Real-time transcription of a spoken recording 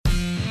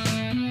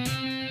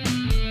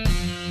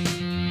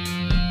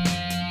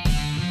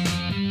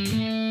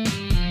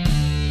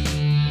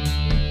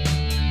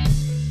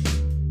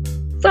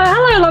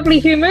lovely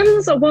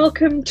humans.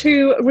 Welcome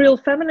to Real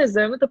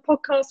Feminism, the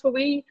podcast where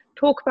we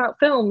talk about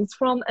films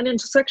from an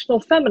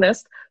intersectional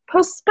feminist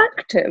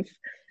perspective.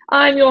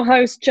 I'm your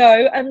host,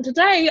 Jo, and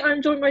today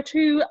I'm joined by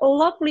two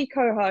lovely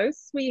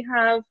co-hosts. We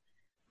have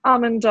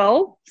Armin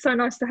Dull. So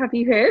nice to have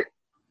you here.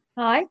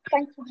 Hi,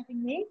 thanks for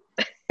having me.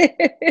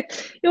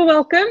 You're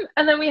welcome.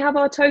 And then we have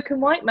our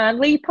token white man,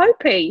 Lee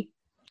Popey.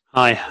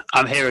 Hi,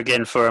 I'm here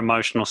again for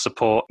emotional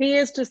support. He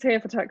is just here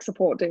for tech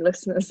support, dear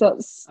listeners.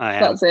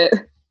 That's it.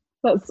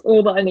 That's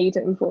all that I need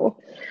him for.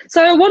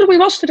 So what did we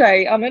watch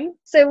today, Armin?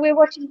 So we're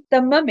watching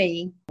The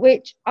Mummy,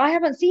 which I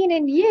haven't seen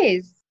in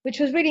years,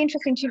 which was really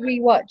interesting to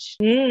rewatch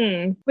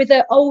with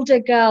an older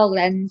girl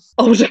lens.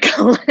 Older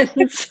girl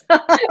lens.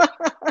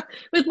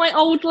 With my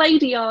old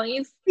lady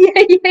eyes. Yeah.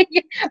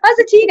 As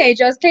a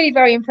teenager, I was clearly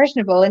very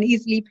impressionable and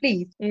easily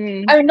pleased. I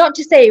mean, not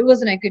to say it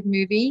wasn't a good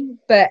movie,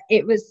 but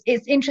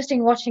it's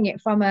interesting watching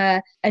it from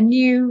a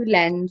new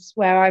lens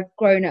where I've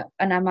grown up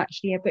and I'm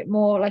actually a bit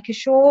more like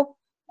assured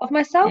of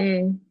myself.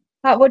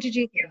 What did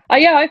you think?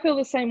 Yeah, I feel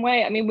the same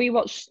way. I mean,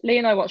 Lee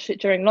and I watched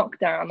it during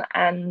lockdown,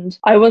 and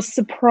I was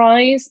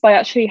surprised by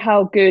actually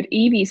how good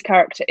Evie's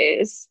character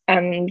is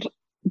and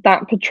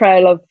that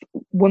portrayal of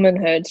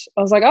womanhood.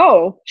 I was like,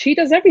 oh, she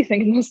does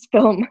everything in this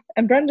film,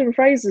 and Brendan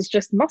Fraser's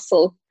just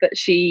muscle that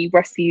she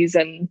rescues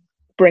and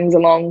brings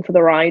along for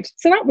the ride.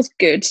 So that was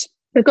good.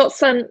 We've got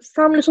some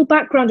little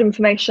background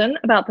information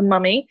about The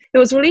Mummy. It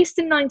was released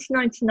in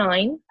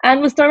 1999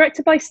 and was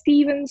directed by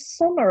Stephen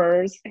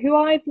Sommers, who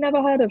I've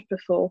never heard of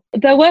before.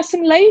 There were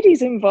some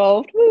ladies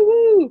involved.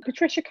 Woo-woo!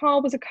 Patricia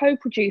Carl was a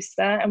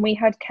co-producer, and we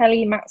had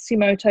Kelly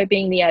Matsumoto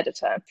being the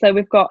editor. So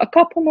we've got a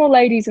couple more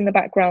ladies in the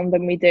background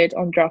than we did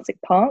on Jurassic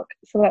Park,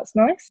 so that's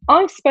nice.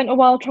 I spent a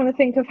while trying to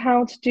think of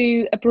how to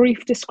do a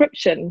brief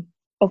description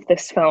of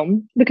this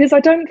film, because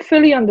I don't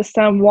fully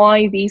understand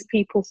why these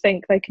people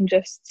think they can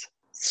just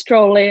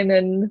stroll in,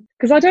 and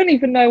because I don't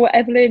even know what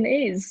Evelyn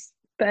is,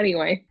 but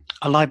anyway,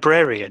 a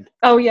librarian.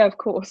 Oh yeah, of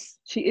course,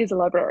 she is a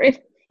librarian.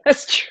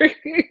 That's true.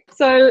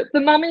 So The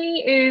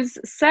Mummy is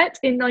set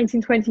in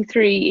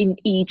 1923 in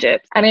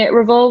Egypt, and it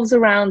revolves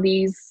around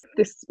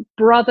this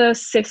brother,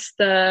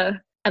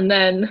 sister, and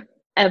then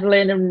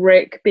Evelyn and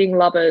Rick being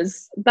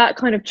lovers, that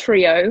kind of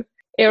trio.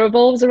 It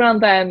revolves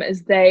around them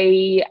as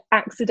they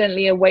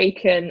accidentally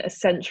awaken a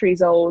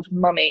centuries-old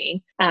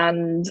mummy,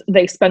 and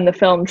they spend the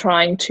film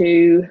trying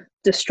to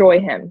destroy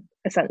him,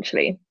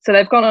 essentially. So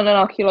they've gone on an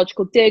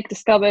archaeological dig,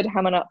 discovered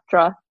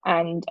Hamunaptra,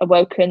 and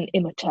awoken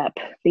Imhotep,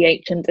 the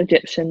ancient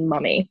Egyptian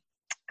mummy.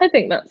 I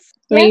think that's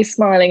me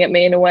smiling at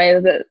me in a way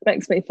that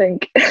makes me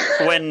think.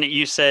 When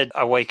you said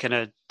awaken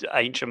an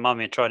ancient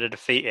mummy and try to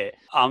defeat it,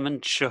 Armin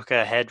shook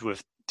her head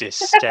with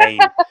disdain.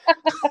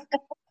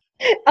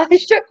 I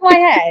shook my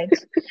head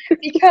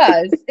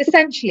because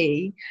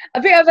essentially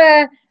a bit of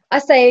a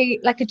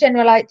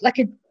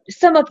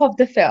sum up of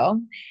the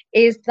film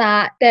is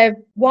that the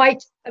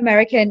white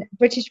American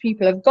British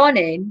people have gone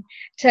in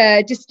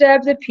to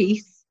disturb the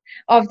peace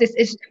of this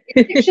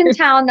Egyptian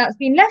town that's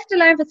been left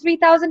alone for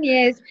 3,000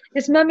 years.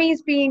 This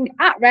mummy's been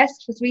at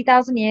rest for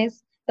 3,000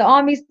 years. The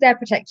army's there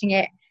protecting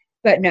it.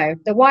 But no,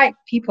 the white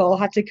people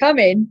had to come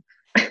in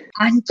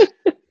and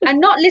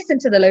not listen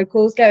to the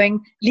locals going,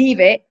 leave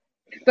it.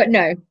 But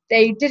no,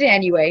 they did it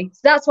anyway.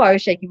 So that's why I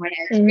was shaking my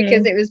head,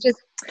 because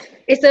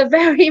it's a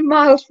very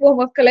mild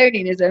form of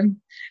colonialism.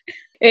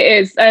 It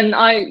is. And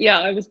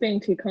I was being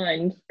too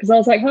kind, because I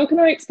was like, how can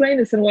I explain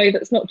this in a way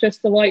that's not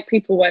just the white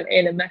people went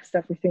in and messed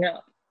everything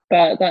up?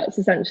 But that's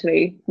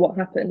essentially what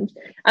happened.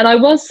 And I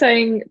was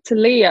saying to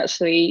Lee,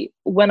 actually,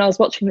 when I was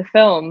watching the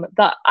film,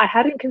 that I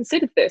hadn't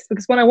considered this,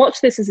 because when I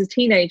watched this as a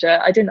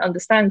teenager, I didn't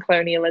understand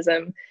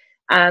colonialism,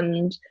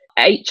 and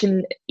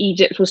ancient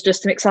Egypt was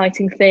just an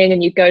exciting thing,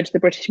 and you'd go to the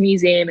British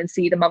Museum and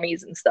see the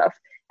mummies and stuff.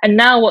 And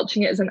now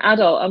watching it as an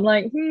adult, I'm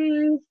like,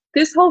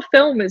 this whole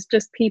film is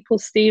just people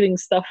stealing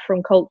stuff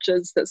from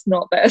cultures that's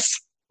not theirs,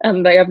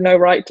 and they have no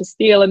right to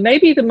steal. And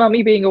maybe the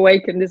mummy being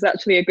awakened is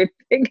actually a good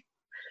thing.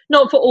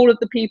 Not for all of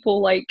the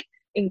people like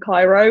in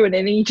Cairo and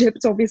in Egypt,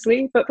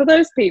 obviously, but for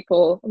those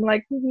people, I'm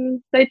like,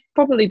 they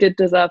probably did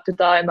deserve to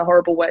die in the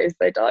horrible ways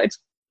they died.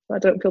 I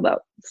don't feel that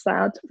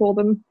sad for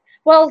them.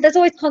 Well, there's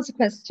always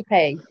consequences to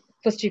pay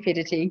for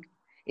stupidity,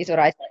 is what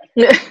I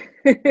say.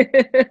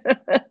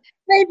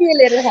 Maybe a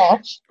little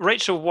harsh.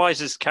 Rachel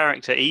Weisz's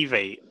character,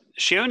 Evie,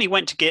 she only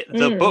went to get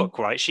the book,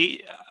 right?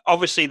 She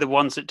obviously, the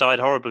ones that died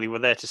horribly were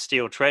there to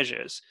steal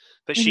treasures,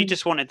 but she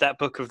just wanted that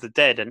Book of the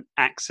Dead and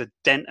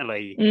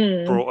accidentally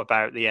brought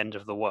about the end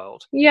of the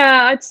world.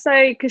 Yeah, I'd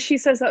say, because she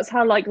says that's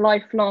her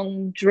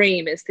lifelong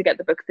dream is to get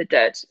the Book of the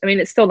Dead. I mean,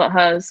 it's still not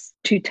hers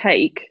to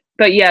take.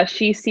 But yeah,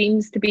 she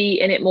seems to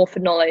be in it more for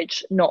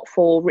knowledge, not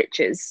for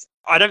riches.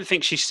 I don't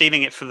think she's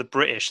stealing it for the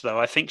British, though.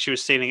 I think she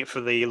was stealing it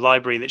for the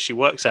library that she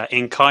works at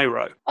in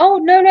Cairo. Oh,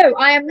 no.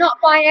 I am not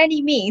by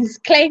any means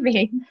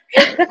claiming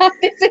that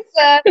this is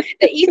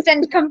the East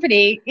End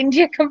Company,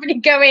 India Company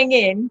going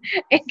in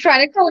and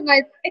trying to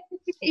colonize.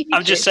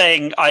 I'm just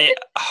saying,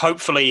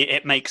 hopefully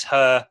it makes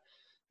her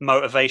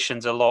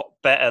motivation's a lot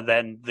better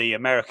than the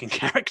American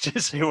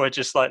characters who are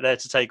just like there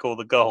to take all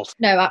the gold.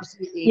 No,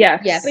 absolutely.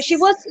 Yes. Yeah, but she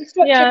was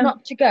instructed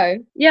not to go.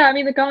 Yeah, I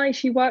mean, the guy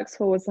she works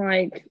for was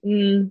like,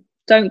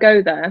 don't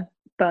go there.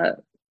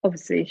 But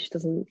obviously she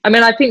doesn't. I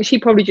mean, I think she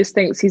probably just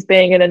thinks he's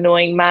being an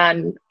annoying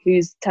man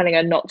who's telling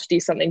her not to do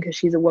something because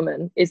she's a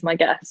woman, is my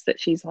guess. That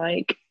she's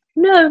like,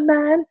 no,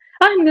 man,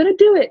 I'm going to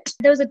do it.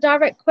 There was a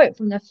direct quote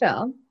from the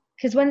film.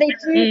 Because when they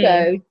do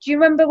go, do you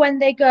remember when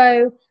they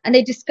go and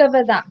they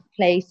discover that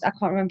place? I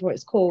can't remember what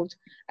it's called.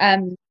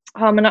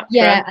 Harmonoptera.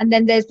 Yeah, and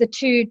then there's the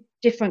two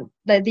different,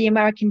 the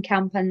American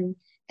camp and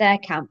their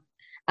camp.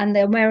 And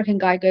the American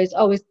guy goes,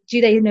 oh,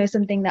 do they know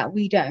something that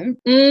we don't?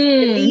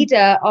 The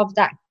leader of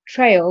that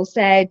trail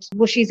said,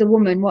 well, she's a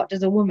woman. What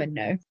does a woman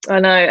know? I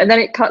know. And then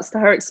it cuts to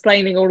her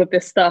explaining all of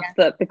this stuff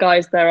that the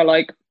guys there are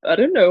like, I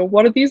don't know,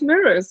 what are these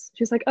mirrors?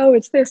 She's like, oh,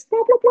 it's this,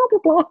 blah, blah, blah, blah,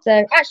 blah.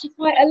 So actually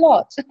quite a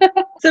lot.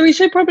 So we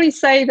should probably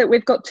say that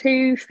we've got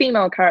two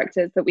female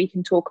characters that we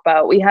can talk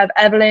about. We have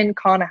Evelyn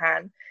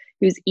Carnahan,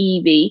 who's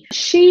Evie.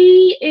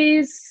 She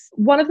is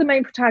one of the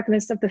main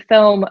protagonists of the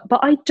film,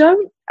 but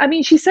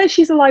she says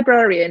she's a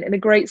librarian in a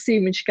great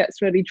scene when she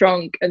gets really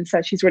drunk and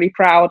says she's really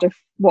proud of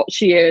what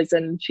she is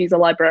and she's a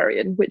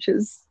librarian, which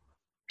is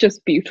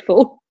just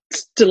beautiful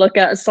to look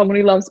at as someone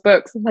who loves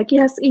books. I'm like,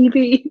 yes,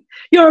 Evie,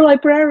 you're a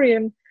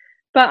librarian.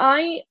 But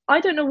I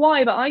don't know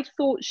why, but I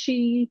thought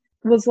she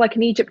was like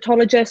an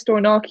Egyptologist or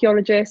an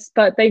archaeologist,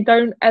 but they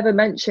don't ever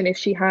mention if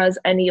she has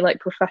any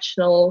like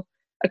professional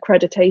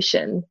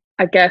accreditation.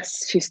 I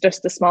guess she's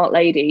just a smart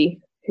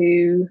lady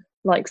who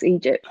likes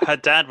Egypt. Her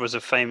dad was a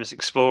famous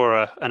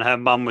explorer and her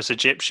mum was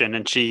Egyptian,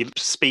 and she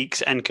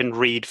speaks and can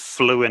read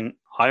fluent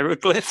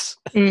hieroglyphs.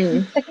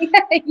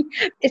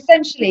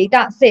 Essentially,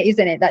 that's it,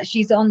 isn't it? That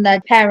she's on their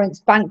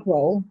parents'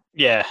 bankroll.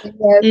 Yeah.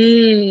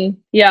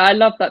 Yeah, I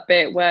love that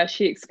bit where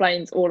she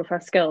explains all of her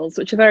skills,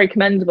 which are very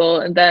commendable,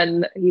 and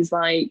then he's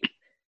like,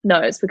 no,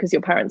 it's because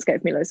your parents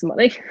gave me loads of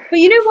money. But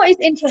you know what is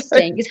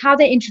interesting is how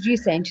they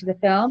introduce her into the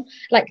film.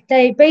 Like,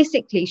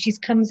 she's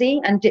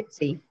clumsy and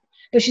ditzy,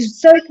 but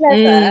she's so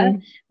clever.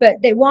 But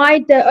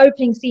why the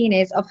opening scene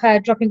is of her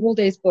dropping all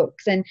those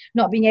books and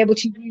not being able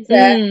to use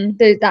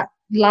that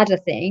ladder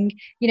thing,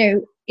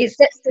 it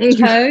sets the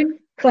tone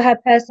for her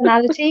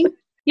personality.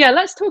 Yeah,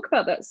 let's talk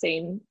about that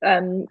scene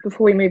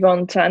before we move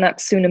on to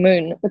Anap-Suna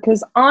Moon,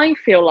 because I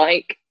feel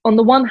like, on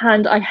the one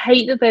hand, I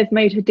hate that they've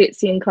made her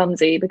ditzy and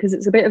clumsy because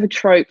it's a bit of a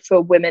trope for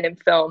women in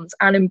films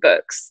and in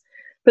books.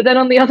 But then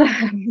on the other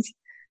hand,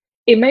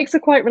 it makes her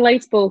quite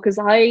relatable because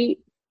I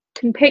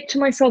can picture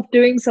myself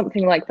doing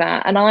something like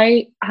that. And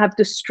I have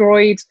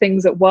destroyed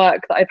things at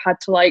work that I've had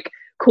to like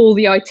call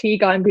the IT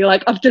guy and be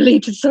like, I've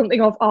deleted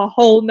something off our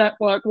whole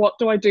network. What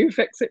do I do?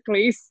 Fix it,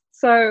 please.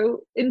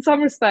 So in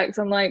some respects,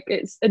 I'm like,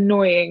 it's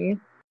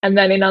annoying. And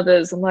then in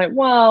others, I'm like,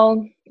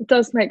 well, it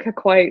does make her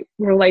quite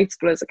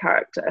relatable as a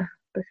character.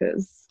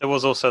 Because there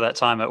was also that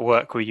time at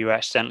work where you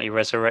accidentally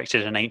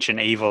resurrected an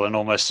ancient evil and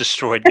almost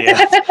destroyed the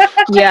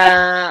earth.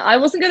 Yeah, I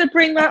wasn't going to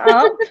bring that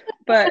up,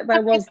 but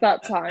there was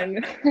that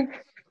time.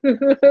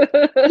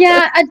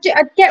 Yeah, I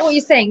get what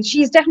you're saying.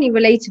 She's definitely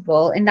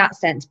relatable in that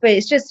sense, but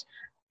it's just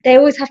they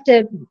always have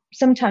to,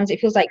 sometimes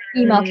it feels like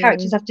female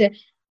characters have to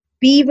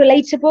be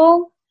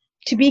relatable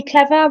to be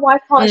clever. Why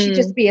can't she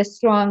just be a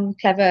strong,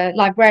 clever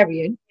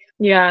librarian?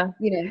 Yeah,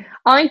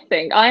 I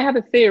think I have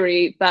a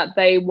theory that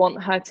they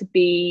want her to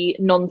be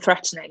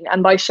non-threatening,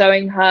 and by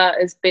showing her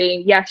as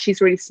being,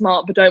 she's really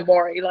smart, but don't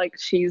worry, like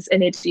she's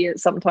an idiot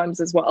sometimes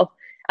as well,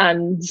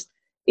 and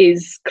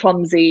is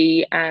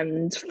clumsy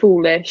and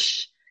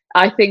foolish.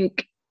 I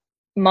think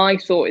my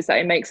thought is that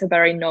it makes her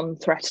very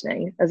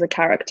non-threatening as a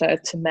character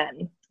to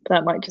men.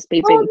 That might just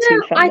be being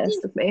too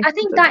feminist of me. I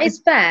think that is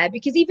fair,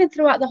 because even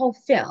throughout the whole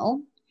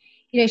film,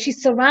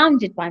 she's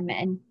surrounded by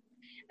men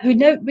who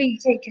don't really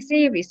take her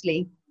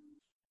seriously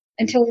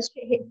until the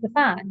shit hits the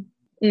fan.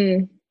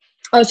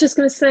 I was just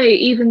going to say,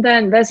 even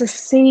then, there's a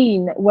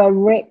scene where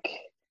Rick,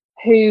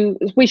 who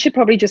we should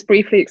probably just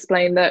briefly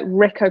explain that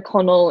Rick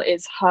O'Connell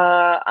is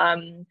her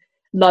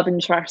love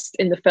interest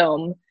in the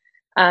film,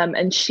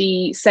 and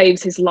she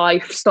saves his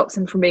life, stops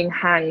him from being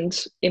hanged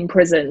in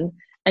prison,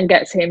 and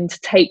gets him to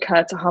take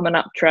her to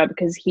Harmonoptera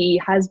because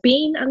he has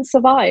been and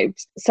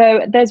survived.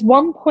 So there's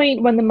one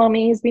point when the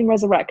mummy has been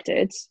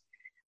resurrected,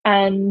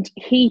 and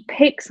he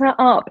picks her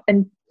up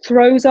and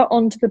throws her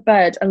onto the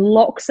bed and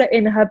locks her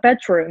in her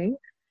bedroom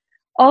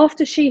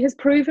after she has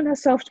proven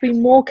herself to be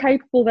more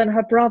capable than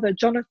her brother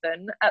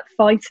Jonathan at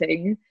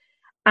fighting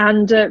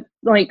and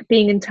like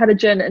being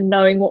intelligent and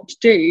knowing what to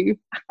do.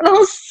 And I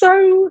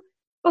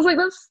was like,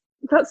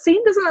 that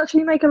scene doesn't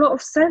actually make a lot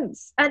of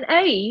sense. And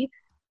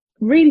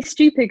really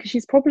stupid, because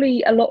she's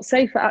probably a lot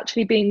safer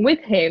actually being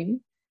with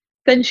him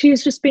than she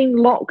is just being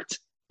locked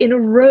in a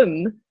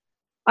room.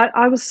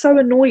 I was so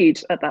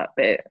annoyed at that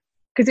bit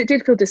because it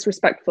did feel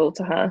disrespectful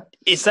to her.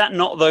 Is that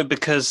not, though,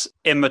 because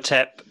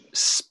Imhotep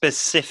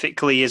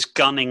specifically is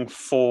gunning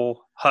for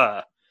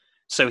her?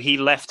 So he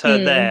left her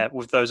there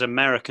with those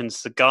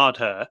Americans to guard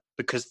her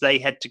because they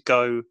had to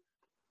go.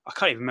 I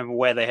can't even remember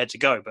where they had to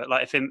go, but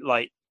like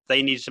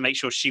they needed to make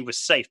sure she was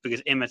safe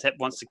because Imhotep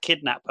wants to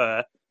kidnap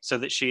her so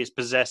that she is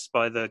possessed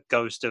by the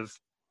ghost of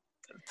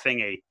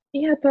thingy.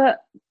 Yeah,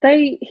 but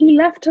he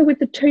left her with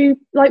the two.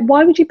 Like,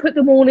 why would you put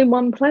them all in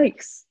one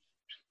place?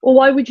 Or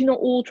why would you not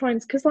all try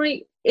and? Because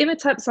like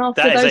Imhotep's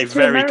after That is those a two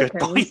very good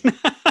Americans. point.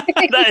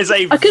 That is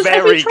a Because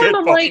every very time good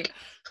I'm point. like,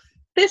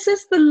 this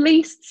is the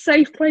least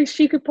safe place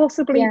she could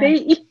possibly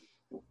be.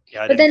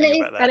 Yeah, I But didn't then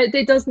think about that. And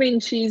it does mean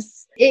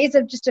she's. It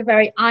is just a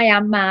very I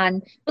am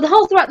man. But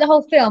throughout the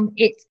whole film,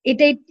 it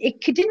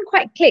didn't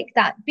quite click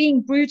that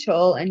being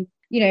brutal and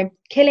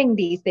killing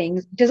these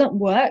things doesn't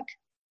work.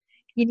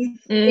 You need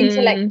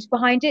intellect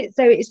behind it.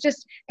 So it's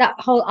just that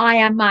whole I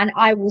am man,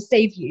 I will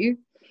save you.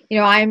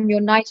 I am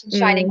your knight in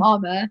shining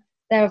armor.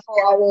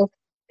 Therefore, I will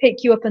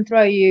pick you up and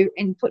throw you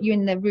and put you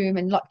in the room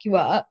and lock you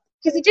up.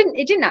 Because it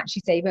didn't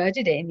actually save her,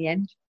 did it? In the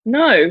end,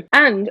 No,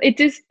 and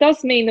it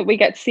does mean that we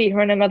get to see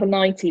her in another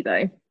nightie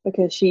though,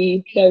 because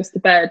she goes to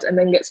bed and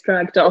then gets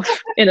dragged off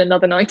in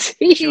another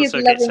nightie. She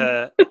also gets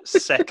her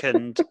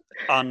second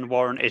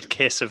unwarranted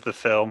kiss of the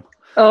film.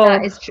 Oh,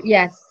 that is true.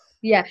 Yes.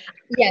 Yeah.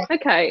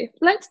 Okay,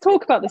 let's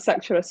talk about the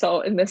sexual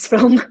assault in this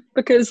film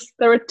because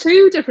there are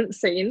two different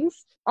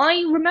scenes.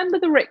 I remember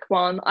the Rick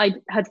one. I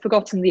had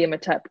forgotten the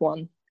Imhotep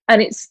one.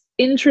 And it's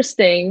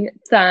interesting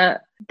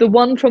that the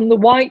one from the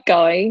white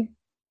guy,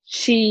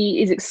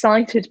 she is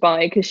excited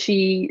by because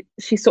she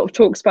sort of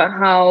talks about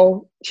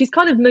how she's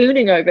kind of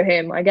mooning over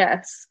him, I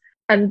guess.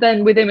 And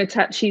then with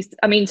Imhotep,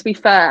 to be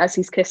fair, as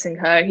he's kissing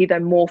her, he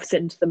then morphs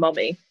into the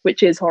mummy,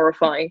 which is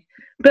horrifying.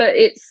 But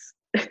it's...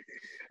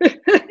 I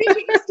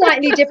think it's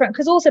slightly different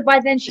because also by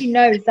then she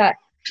knows that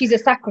she's a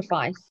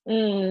sacrifice.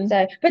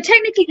 So, but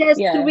technically there's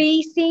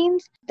three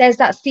scenes. There's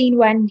that scene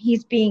when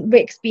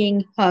Rick's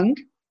being hung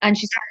and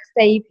she's trying to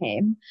save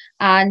him,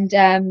 and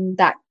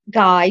that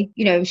guy,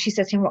 she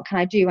says to him, "What can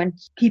I do?" And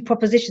he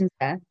propositions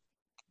her,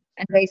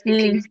 and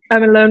basically,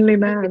 I'm a lonely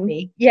man.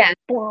 Yeah.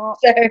 So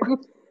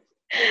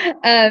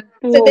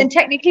then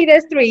technically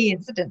there's three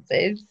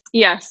incidences.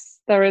 Yes,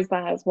 there is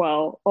that as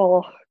well.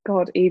 Oh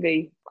God,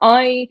 Evie.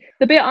 The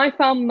bit I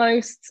found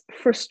most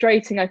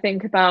frustrating, I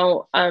think,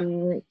 about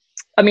none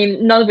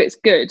of it's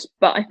good,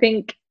 but I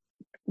think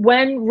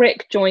when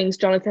Rick joins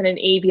Jonathan and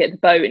Evie at the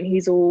boat and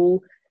he's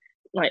all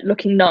like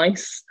looking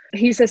nice,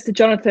 he says to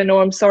Jonathan, "Oh,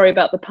 I'm sorry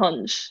about the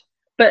punch,"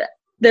 but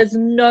there's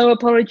no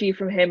apology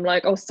from him,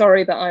 like, "Oh,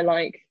 sorry that I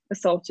like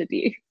assaulted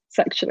you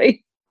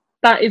sexually."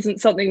 That isn't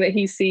something that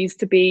he sees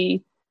to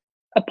be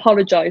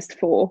apologized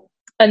for.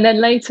 And then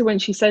later when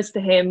she says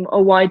to him,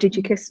 "Oh, why did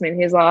you kiss me?" and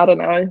he's like, "I don't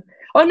know."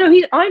 Oh no,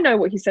 I know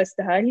what he says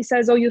to her. He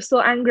says, "Oh, you're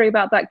still angry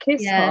about that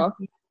kiss, huh?"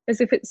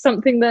 As if it's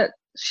something that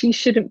she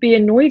shouldn't be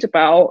annoyed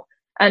about.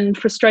 And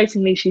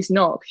frustratingly, she's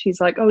not. She's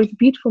like, "Oh, he's a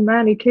beautiful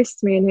man. He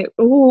kissed me." And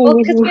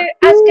because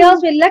as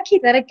girls, we're lucky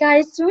that a guy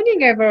is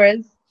swooning over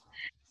us.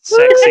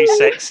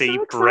 Sexy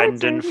so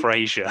Brendan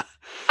Fraser.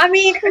 I'm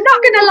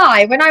not gonna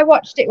lie, when I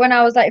watched it when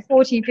I was like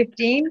 14,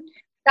 15,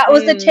 that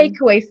was the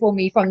takeaway for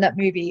me from that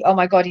movie. Oh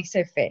my God, he's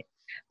so fit.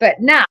 But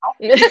now,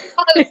 that's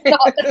not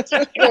the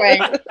takeaway.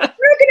 I'm not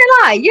gonna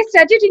lie. Yes,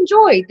 I did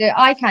enjoy the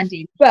eye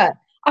candy, but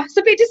I was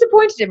a bit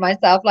disappointed in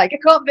myself. Like, I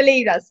can't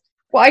believe that's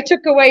what I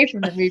took away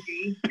from the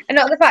movie, and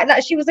not the fact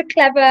that she was a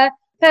clever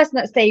person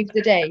that saved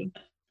the day.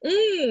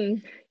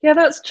 Yeah,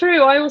 that's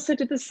true. I also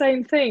did the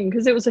same thing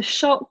because it was a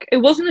shock. It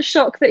wasn't a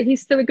shock that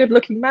he's still a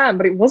good-looking man,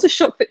 but it was a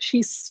shock that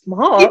she's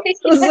smart. I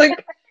was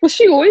like, was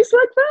she always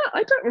like that?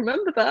 I don't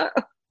remember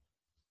that.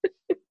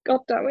 God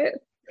damn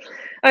it.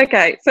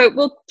 Okay, so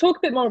we'll talk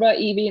a bit more about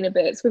Evie in a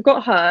bit. So we've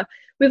got her.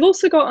 We've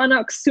also got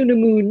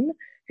Anck-su-namun,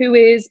 who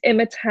is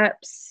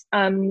Imhotep's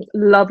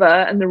lover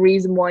and the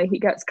reason why he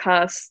gets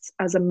cursed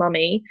as a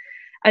mummy.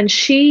 And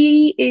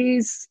she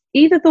is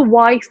either the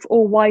wife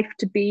or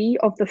wife-to-be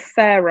of the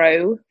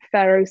Pharaoh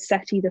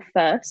Seti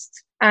I.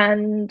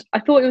 And I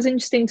thought it was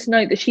interesting to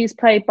note that she's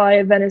played by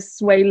a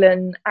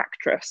Venezuelan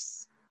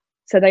actress.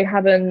 So they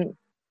haven't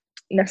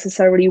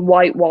necessarily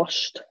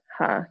whitewashed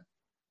her,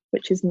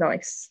 which is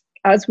nice.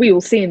 As we will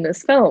see in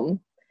this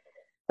film,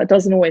 that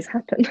doesn't always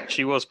happen.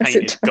 She was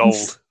painted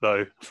gold,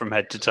 though, from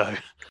head to toe.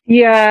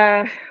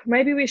 Yeah,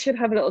 maybe we should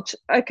have a little...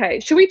 Okay,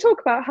 should we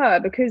talk about her?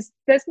 Because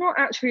there's not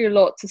actually a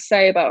lot to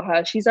say about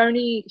her. She's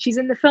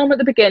in the film at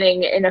the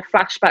beginning in a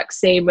flashback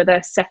scene where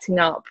they're setting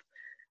up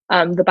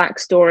the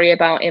backstory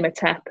about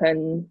Imhotep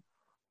and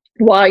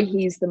why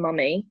he's the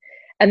mummy.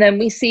 And then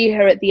we see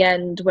her at the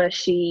end where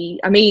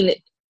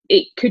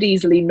it could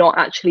easily not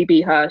actually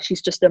be her.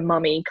 She's just a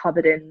mummy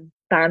covered in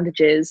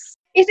bandages.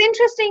 It's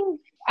interesting.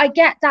 I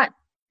get that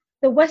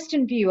the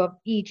Western view of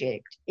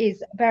Egypt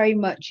is very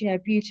much,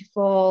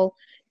 beautiful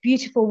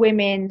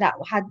women that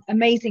had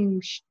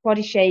amazing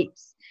body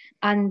shapes,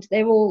 and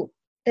their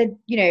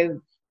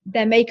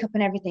makeup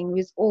and everything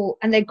was all,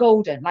 and they're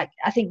golden. Like,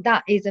 I think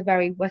that is a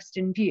very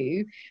Western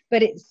view,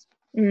 but it's,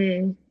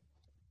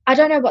 I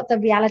don't know what the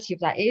reality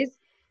of that is.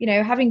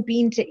 Having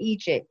been to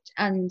Egypt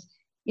and,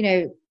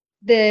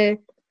 the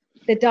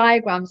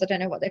diagrams, I don't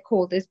know what they're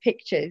called, those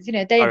pictures,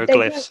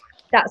 hieroglyphs.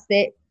 That's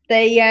it.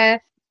 They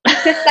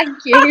thank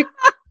you.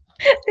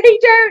 They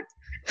don't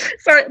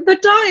Sorry, the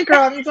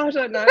diagrams. I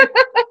don't know.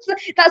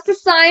 That's the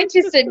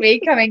scientist in me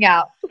coming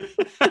out.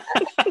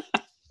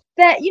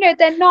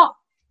 They're not.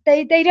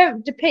 They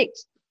don't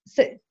depict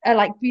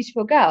like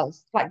beautiful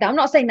girls like that. I'm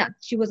not saying that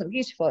she wasn't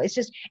beautiful. It's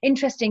just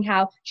interesting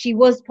how she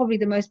was probably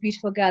the most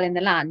beautiful girl in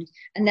the land,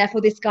 and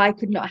therefore this guy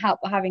could not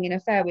help but having an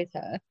affair with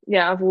her.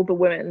 Yeah, of all the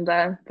women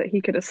there that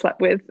he could have slept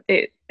with,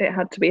 it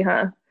had to be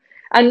her.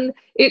 And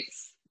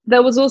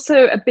there was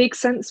also a big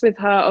sense with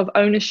her of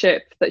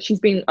ownership, that she's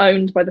being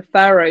owned by the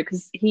pharaoh,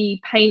 because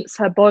he paints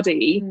her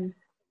body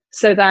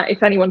so that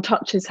if anyone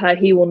touches her,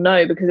 he will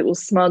know, because it will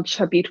smudge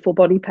her beautiful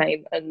body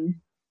paint. And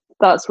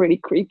that's really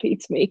creepy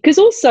to me, because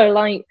also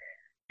like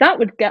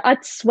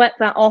I'd sweat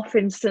that off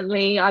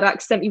instantly. I'd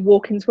accidentally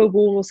walk into a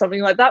wall or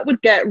something like that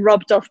would get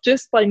rubbed off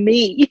just by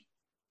me,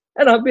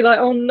 and I'd be like,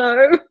 oh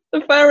no,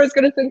 the pharaoh's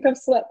going to think I've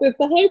slept with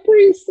the high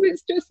priest, and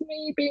it's just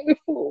me being a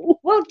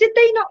fool. Well, did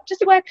they not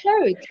just wear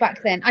clothes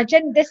back then?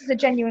 This is a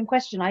genuine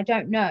question. I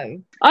don't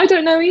know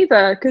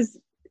either, because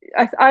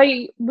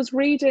I was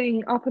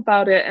reading up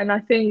about it, and I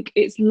think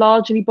it's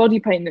largely body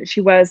paint that she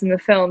wears in the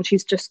film.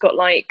 She's just got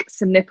like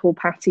some nipple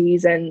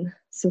patties and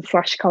some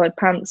flash coloured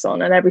pants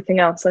on, and everything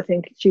else I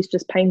think she's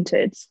just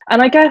painted.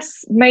 And I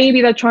guess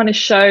maybe they're trying to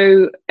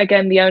show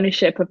again the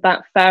ownership of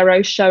that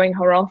pharaoh, showing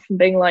her off and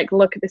being like,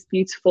 look at this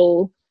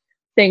beautiful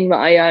thing that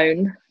I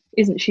own.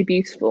 Isn't she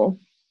beautiful?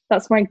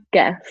 That's my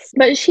guess.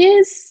 But she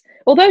is,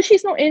 although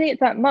she's not in it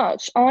that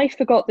much, I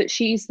forgot that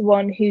she's the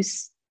one who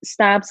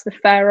stabs the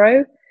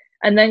pharaoh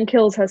and then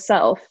kills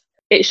herself.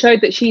 It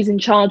showed that she's in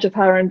charge of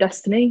her own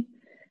destiny,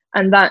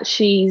 and that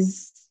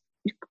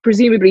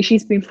presumably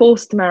she's been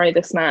forced to marry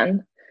this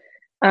man,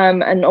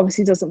 and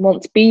obviously doesn't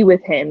want to be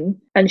with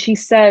him. And she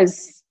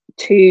says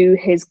to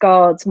his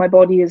guards, my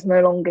body is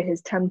no longer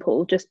his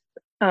temple. Just,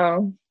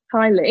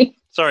 highly.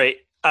 Sorry,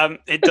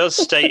 it does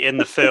state in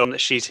the film that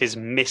she's his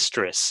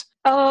mistress.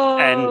 Oh,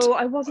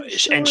 I wasn't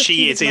sure. And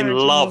she is in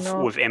love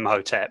with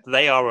Imhotep.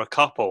 They are a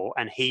couple,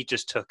 and he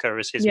just took her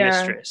as his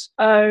mistress.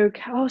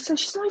 Okay. Oh, so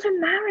she's not even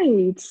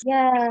married.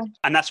 Yeah.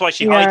 And that's why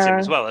she hides him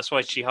as well. That's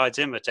why she hides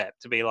Imhotep,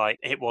 to be like,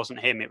 it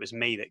wasn't him, it was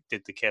me that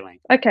did the killing.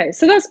 Okay,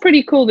 so that's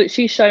pretty cool that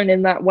she's shown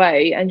in that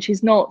way, and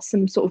she's not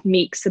some sort of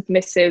meek,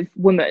 submissive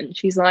woman.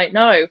 She's like,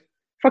 no,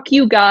 fuck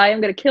you, guy, I'm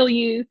going to kill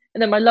you,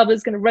 and then my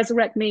lover's going to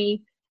resurrect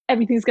me.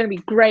 Everything's going to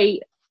be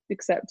great.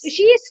 Except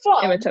she is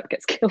strong. Imhotep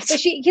gets killed.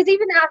 Because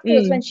even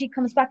afterwards, when she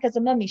comes back as a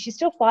mummy, she's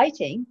still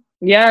fighting.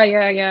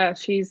 Yeah.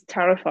 She's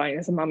terrifying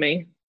as a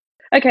mummy.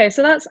 Okay,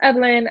 so that's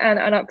Evelyn and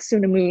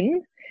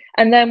Anck-su-namun.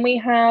 And then we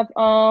have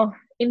our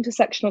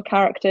intersectional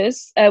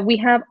characters. We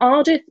have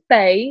Ardith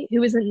Bey,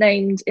 who isn't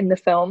named in the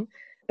film,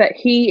 but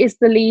he is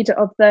the leader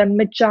of the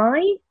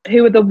Magi,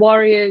 who are the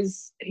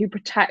warriors who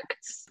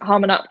protect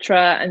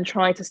Harmonoptera and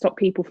try to stop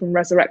people from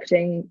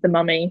resurrecting the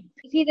mummy.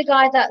 Is he the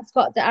guy that's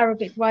got the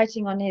Arabic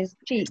writing on his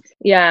cheek?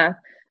 Yeah.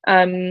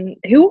 Who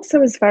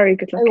also is very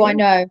good looking. Oh, I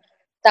know.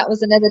 That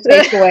was another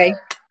takeaway.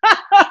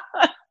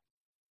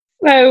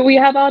 So we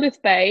have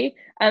Ardith Bey,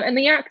 and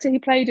the actor who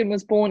played him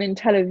was born in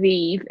Tel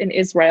Aviv in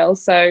Israel.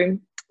 So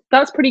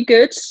that's pretty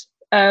good.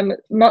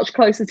 Much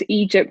closer to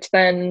Egypt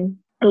than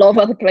a lot of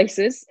other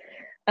places.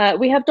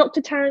 We have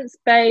Dr. Terence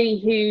Bey,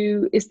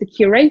 who is the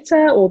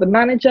curator or the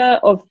manager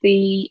of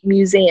the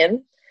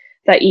museum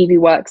that Evie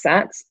works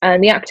at,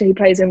 and the actor who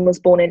plays him was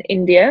born in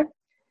India.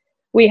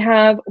 We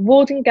have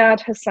Warden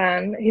Gad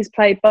Hassan, who's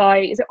played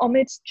by, is it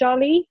Omid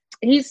Jali?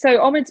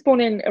 Omid's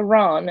born in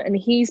Iran, and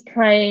he's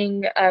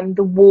playing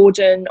the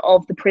warden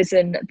of the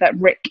prison that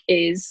Rick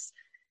is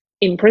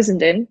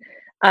imprisoned in.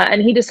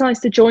 And he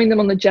decides to join them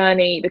on the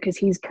journey because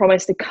he's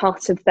promised a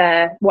cut of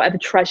their whatever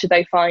treasure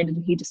they find,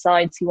 and he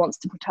decides he wants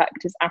to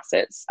protect his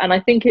assets. And I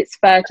think it's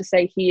fair to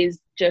say he is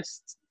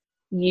just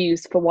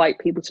used for white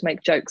people to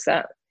make jokes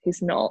at.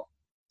 He's not.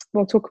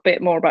 We'll talk a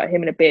bit more about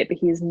him in a bit, but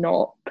he is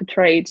not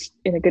portrayed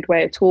in a good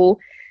way at all.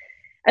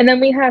 And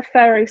then we have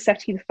Pharaoh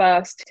Seti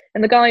I,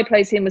 and the guy who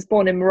plays him was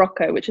born in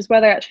Morocco, which is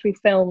where they actually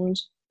filmed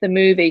the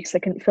movie because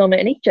they couldn't film it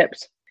in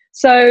Egypt.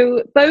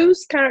 So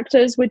those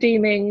characters we're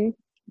deeming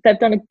they've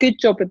done a good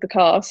job with the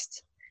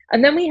cast.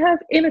 And then we have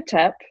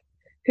Imhotep,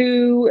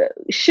 who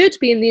should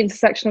be in the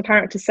intersectional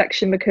characters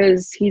section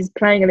because he's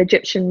playing an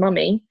Egyptian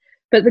mummy.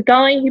 But the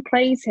guy who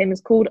plays him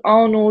is called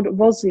Arnold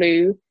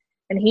Vosloo,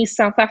 and he's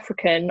South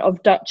African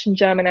of Dutch and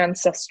German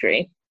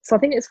ancestry. So I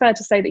think it's fair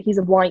to say that he's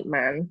a white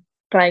man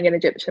playing an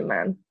Egyptian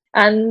man.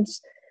 And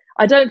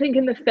I don't think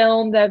in the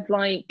film they've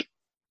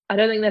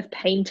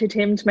painted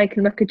him to make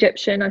him look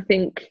Egyptian, I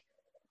think,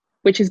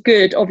 which is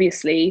good,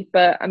 obviously,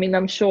 but I mean,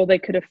 I'm sure they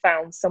could have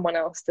found someone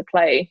else to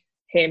play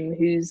him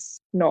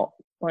who's not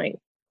like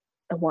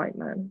a white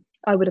man.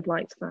 I would have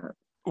liked that.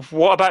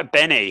 What about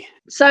Benny?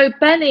 So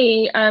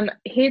Benny,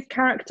 his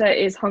character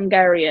is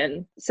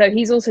Hungarian, so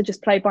he's also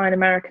just played by an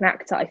American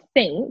actor, I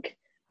think,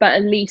 but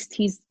at least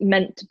he's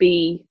meant to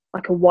be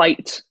like a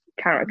white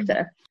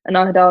character. And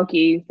I'd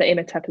argue that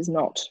Imhotep is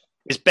not.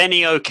 Is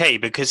Benny okay?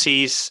 Because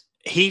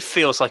he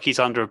feels like he's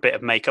under a bit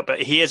of makeup,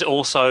 but he is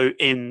also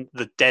in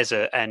the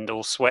desert and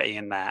all sweaty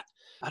and that.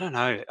 I don't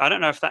know. I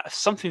don't know if that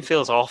something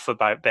feels off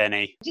about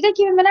Benny. Did they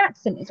give him an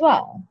accent as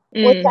well?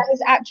 Or is that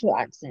his actual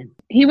accent?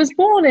 He was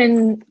born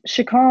in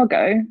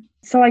Chicago,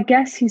 so I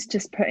guess he's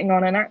just putting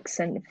on an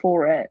accent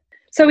for it.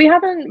 So we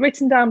haven't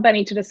written down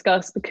Benny to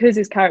discuss because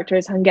his character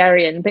is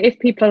Hungarian, but if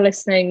people are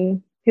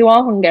listening who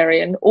are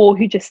Hungarian or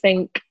who just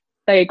think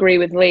they agree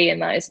with Lee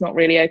and that it's not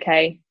really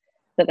okay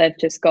that they've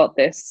just got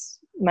this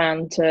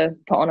man to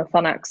put on a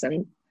fun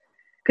accent.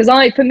 Because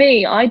I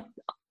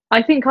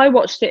think I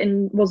watched it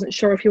and wasn't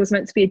sure if he was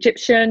meant to be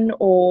Egyptian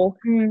or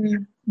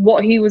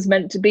what he was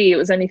meant to be. It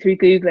was only through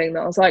Googling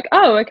that I was like,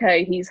 oh,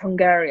 okay, he's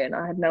Hungarian.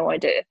 I had no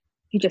idea.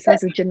 He just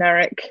has a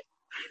generic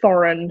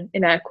foreign,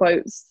 in air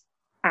quotes,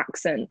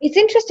 accent. It's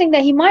interesting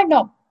that he might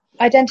not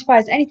identify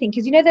as anything,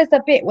 because there's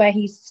a bit where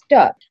he's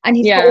stuck and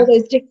he's got all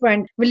those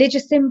different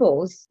religious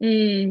symbols. So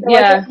I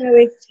don't know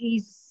if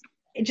he's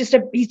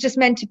just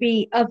meant to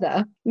be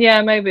other.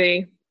 Yeah,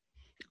 maybe.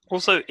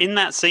 Also, in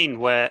that scene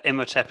where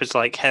Imhotep is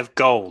like, have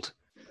gold.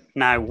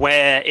 Now,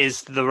 where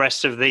is the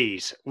rest of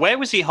these? Where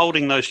was he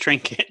holding those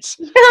trinkets?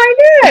 Yeah, I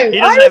know. He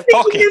doesn't have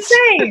pockets.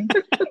 The same.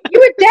 You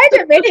were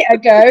dead a minute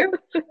ago.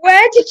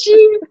 Where did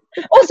you...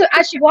 Also,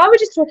 actually, while we're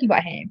just talking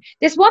about him,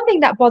 there's one thing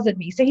that bothered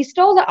me. So he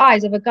stole the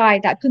eyes of a guy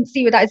that couldn't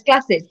see without his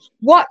glasses.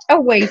 What a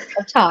waste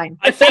of time.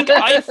 I think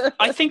I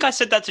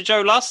said that to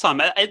Joe last time.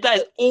 That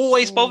has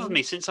always bothered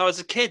me since I was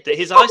a kid, that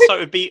his eyesight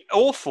would be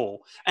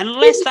awful.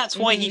 Unless that's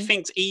why he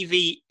thinks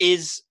Evie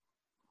is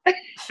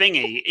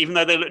thingy, even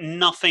though they look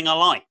nothing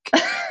alike.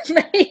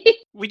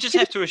 We just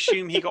have to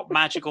assume he got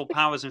magical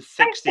powers and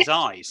fixed his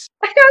eyes.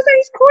 I know, so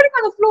he's crawling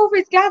on the floor with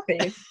his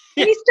glasses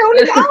and he stole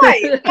his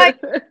eyes.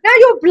 Like, now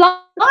you're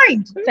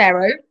blind,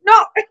 Pharaoh.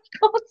 Not, you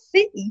can't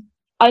see.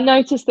 I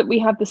noticed that we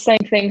have the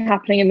same thing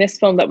happening in this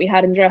film that we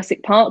had in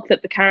Jurassic Park,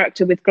 that the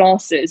character with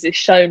glasses is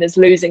shown as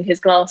losing his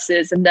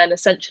glasses and then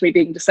essentially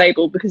being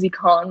disabled because he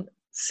can't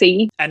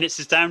see. And it's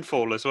his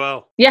downfall as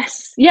well.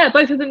 Yes. Yeah,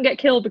 both of them get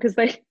killed because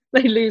they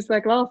lose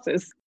their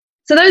glasses.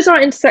 So those are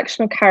our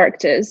intersectional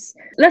characters.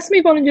 Let's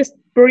move on and just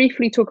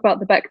briefly talk about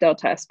the Bechdel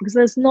test, because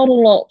there's not a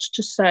lot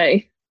to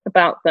say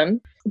about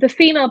them. The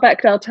female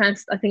Bechdel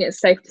test, I think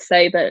it's safe to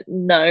say that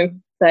no,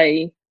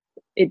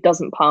 it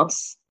doesn't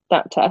pass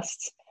that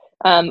test.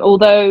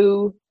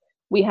 Although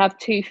we have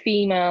 2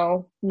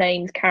 female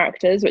named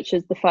characters, which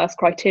is the first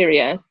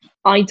criteria,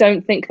 I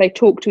don't think they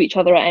talk to each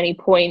other at any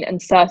point, and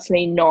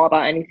certainly not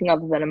about anything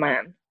other than a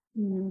man.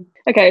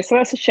 Okay, so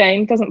that's a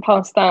shame, doesn't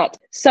pass that.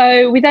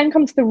 So we then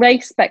come to the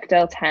race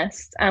Bechdel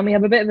test, and we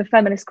have a bit of a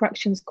feminist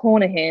corrections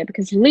corner here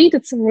because Lee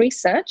did some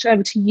research.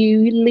 Over to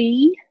you,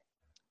 Lee.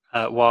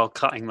 While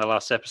cutting the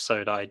last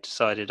episode, I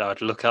decided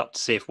I'd look up to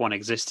see if one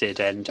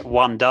existed, and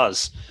one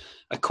does.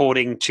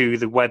 According to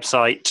the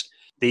website,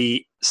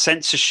 the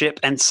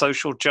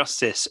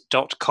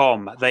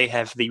censorshipandSocialJustice.com, they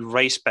have the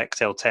race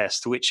Bechdel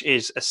test, which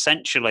is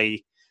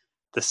essentially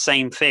the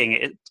same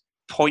thing.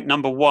 Point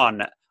number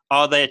 1,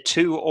 are there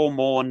 2 or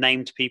more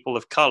named people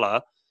of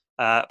colour?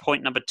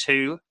 Point number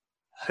 2,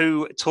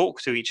 who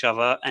talk to each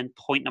other? And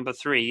point number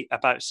 3,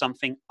 about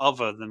something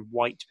other than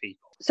white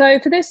people. So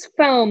for this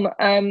film,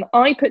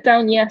 I put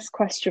down yes ?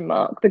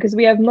 Because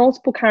we have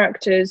multiple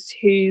characters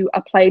who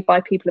are played by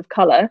people of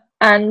colour.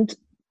 And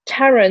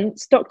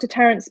Dr.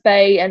 Terence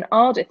Bay and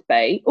Ardith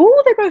Bay,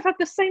 they both have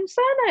the same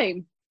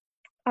surname.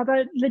 I've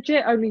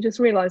legit only just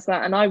realised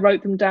that, and I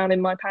wrote them down in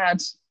my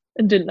pad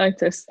and didn't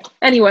notice.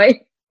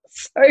 Anyway,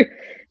 so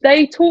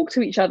they talk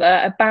to each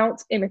other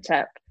about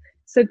Imhotep.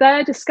 So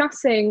they're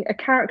discussing a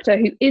character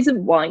who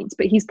isn't white,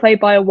 but he's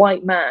played by a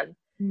white man.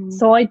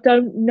 So I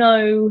don't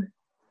know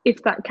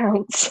if that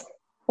counts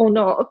or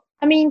not.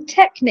 I mean,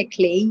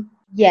 technically,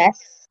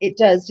 yes, it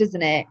does,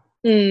 doesn't it?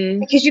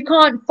 Because you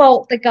can't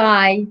fault the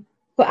guy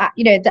for,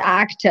 the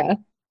actor.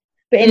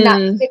 But in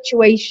that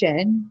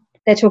situation,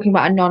 they're talking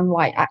about a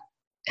non-white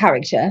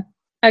character.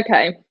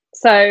 Okay,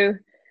 so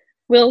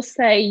we'll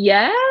say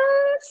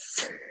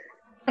yes.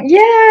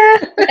 Yeah.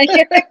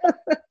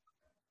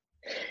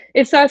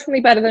 It's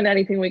certainly better than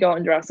anything we got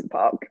in Jurassic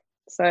Park.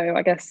 So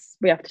I guess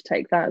we have to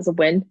take that as a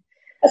win.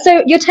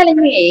 So you're telling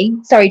me,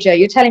 sorry, Joe,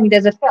 you're telling me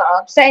there's a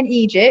film set in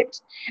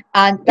Egypt,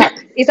 and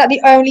is that the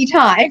only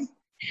time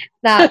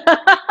that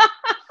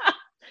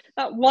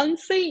that one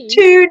scene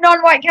 2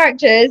 non-white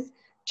characters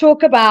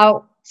talk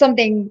about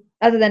something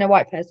other than a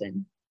white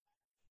person?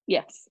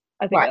 Yes,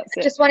 I think that's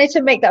it. Just wanted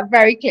to make that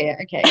very clear.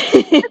 Okay.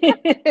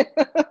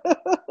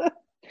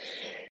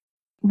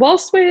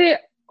 Whilst we're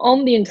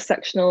on the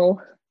intersectional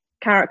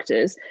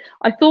characters,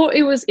 I thought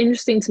it was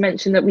interesting to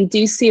mention that we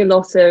do see a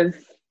lot of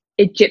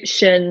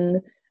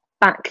Egyptian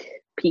back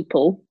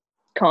people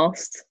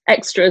cast,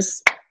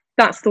 extras.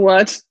 That's the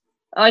word.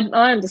 I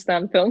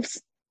understand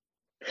films.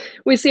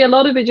 We see a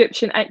lot of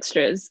Egyptian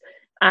extras,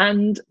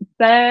 and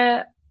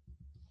they're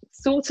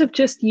sort of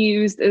just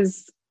used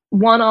as,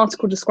 one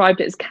article described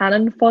it as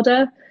cannon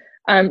fodder.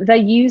 They're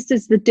used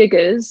as the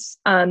diggers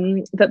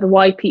that the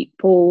white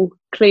people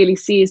clearly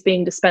see as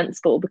being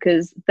dispensable,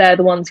 because they're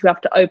the ones who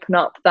have to open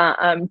up that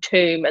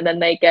tomb, and then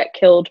they get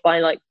killed by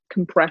like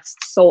compressed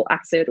salt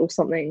acid or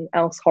something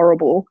else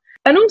horrible.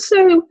 And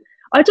also,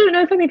 I don't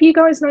know if any of you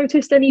guys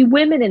noticed any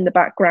women in the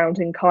background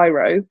in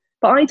Cairo,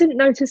 but I didn't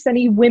notice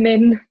any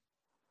women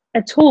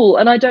at all.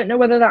 And I don't know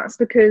whether that's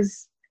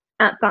because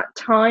at that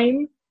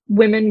time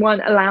women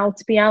weren't allowed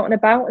to be out and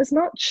about as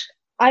much.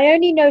 I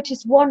only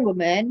noticed one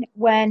woman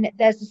when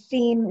there's a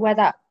scene where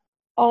that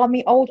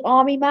old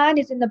army man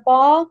is in the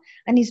bar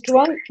and he's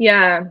drunk.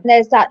 Yeah. And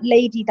there's that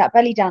lady, that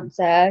belly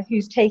dancer,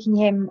 who's taking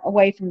him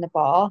away from the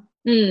bar.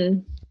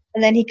 Mm.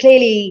 And then he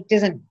clearly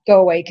doesn't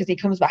go away because he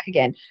comes back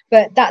again.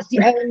 But that's the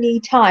only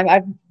time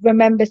I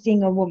remember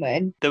seeing a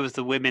woman. There was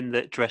the women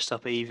that dressed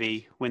up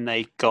Evie when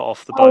they got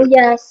off the Oh, boat.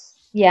 yes.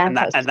 Yeah.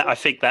 And I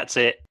think that's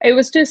it. It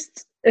was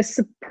just a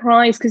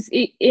surprise because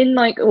in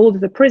like all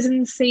of the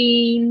prison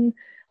scene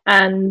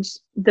and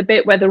the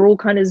bit where they're all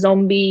kind of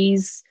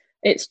zombies,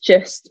 it's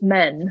just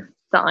men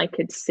that I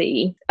could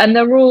see, and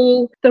they're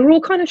all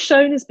kind of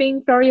shown as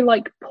being very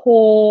like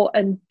poor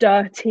and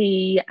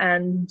dirty,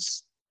 and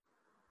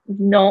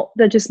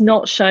they're just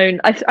not shown.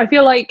 I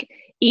feel like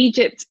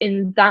Egypt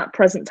in that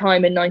present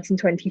time in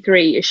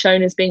 1923 is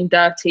shown as being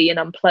dirty and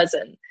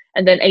unpleasant,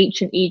 and then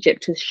ancient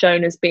Egypt is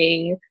shown as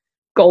being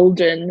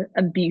golden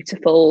and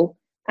beautiful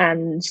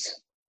and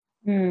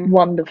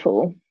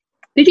wonderful.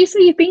 Did you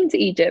say you've been to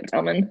Egypt,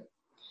 Aman?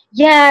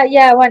 Yeah,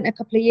 I went a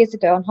couple of years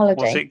ago on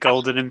holiday. Was it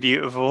golden and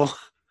beautiful?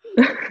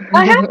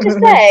 I have to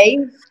say,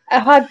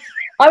 I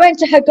went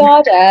to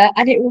Hurghada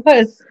and it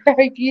was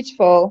very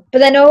beautiful. But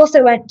then I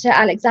also went to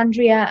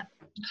Alexandria,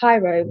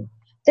 Cairo.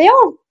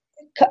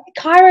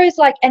 Cairo is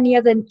like any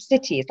other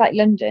city. It's like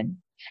London.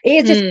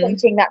 It is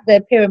disappointing that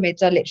the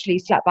pyramids are literally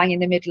slap bang in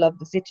the middle of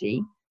the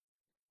city.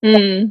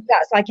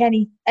 That's like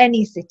any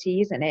city,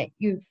 isn't it?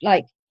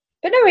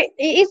 But no, it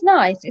is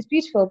nice. It's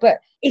beautiful, but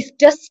it's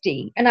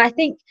dusty. And I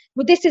think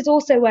this is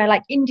also where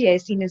like India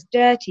is seen as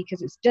dirty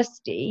because it's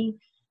dusty,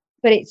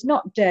 but it's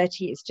not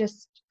dirty. It's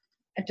just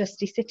a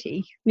dusty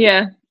city.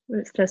 Yeah,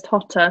 it's just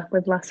hotter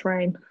with less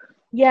rain.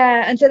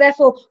 Yeah, and so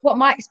therefore what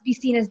might be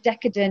seen as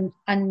decadent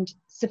and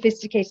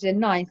sophisticated and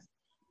nice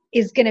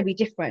is going to be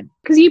different.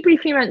 Because you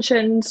briefly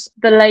mentioned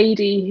the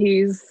lady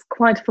who's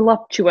quite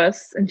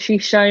voluptuous and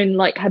she's shown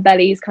like her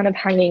belly's kind of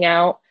hanging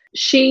out.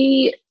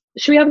 Should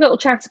we have a little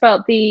chat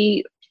about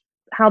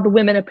how the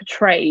women are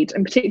portrayed,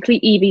 and particularly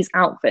Evie's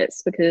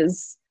outfits,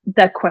 because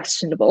they're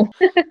questionable.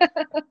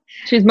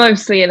 She's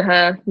mostly in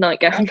her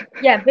nightgown.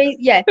 Yeah,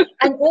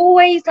 and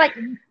always like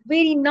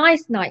really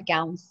nice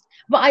nightgowns.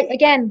 But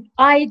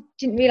I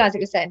didn't realise it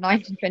was set in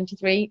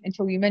 1923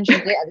 until you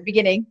mentioned it at the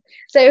beginning.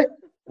 So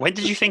when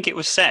did you think it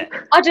was set?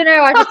 I don't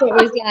know. I just thought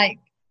it was like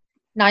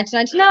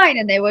 1999,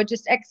 and they were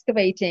just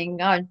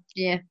excavating. Oh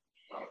yeah.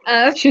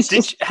 She's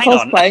just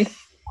cosplaying.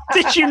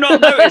 Did you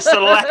not notice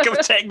the lack of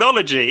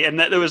technology and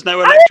that there was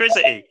no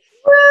electricity?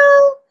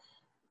 Well,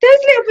 those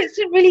little bits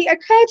didn't really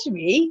occur to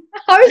me.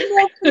 I was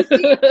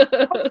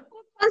more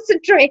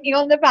concentrating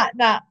on the fact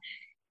that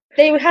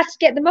they would have to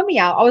get the mummy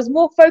out. I was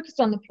more focused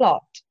on the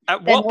plot.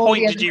 At what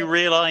point did you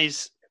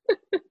realise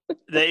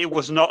that it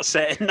was not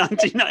set in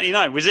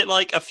 1999? Was it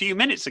like a few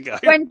minutes ago?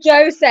 When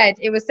Joe said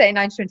it was set in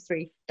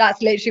 1923,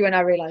 that's literally when I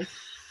realised.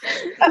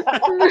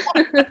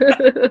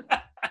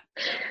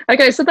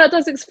 Okay, so that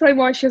does explain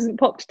why she hasn't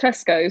popped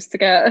Tesco's to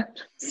get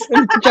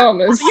some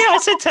pyjamas. Yeah, I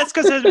said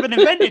Tesco's hasn't been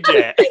invented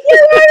yet.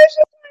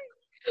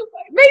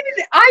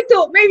 I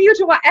thought maybe you were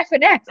talking about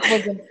F&S,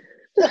 wasn't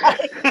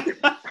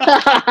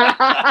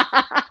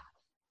it?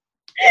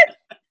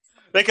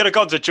 They could have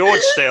gone to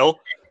George still.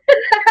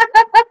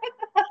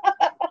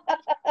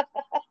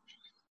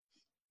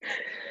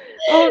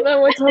 Oh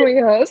no, my tummy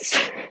hurts.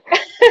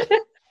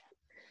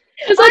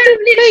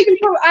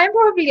 I'm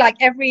probably like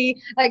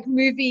every like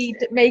movie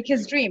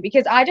maker's dream,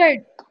 because I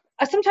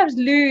sometimes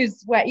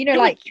lose where you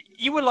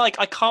were like,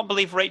 I can't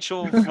believe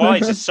Rachel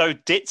Weisz is so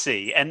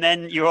ditzy, and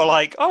then you're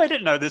like, oh, I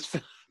didn't know this.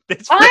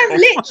 I'm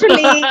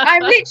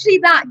literally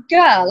that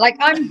girl. Like,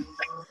 I'm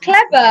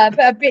clever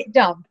but a bit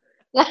dumb.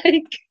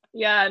 Like,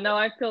 yeah, no,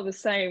 I feel the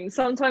same.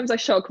 Sometimes I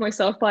shock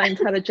myself by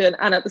intelligent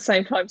and at the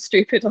same time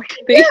stupid I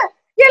can be.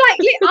 Yeah,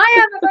 like I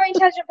am a very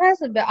intelligent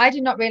person, but I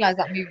did not realise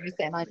that movie was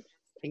set in 1950.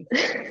 So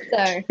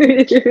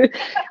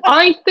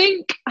I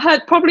think her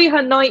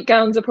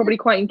nightgowns are probably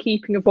quite in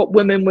keeping of what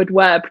women would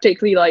wear,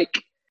 particularly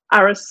like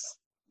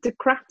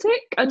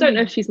aristocratic. I don't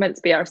know if she's meant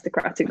to be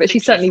aristocratic, but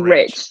she's certainly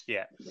rich.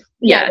 Yeah.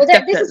 Well,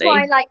 this is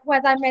why, like,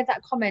 when I made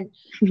that comment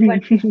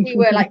when we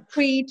were like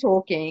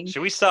pre-talking.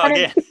 Should we start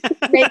again?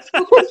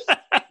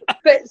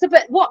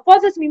 But what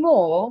bothers me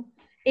more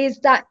is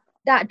that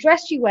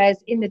dress she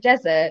wears in the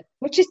desert,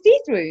 which is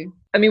see-through.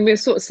 I mean, we were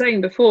sort of saying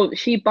before that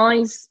she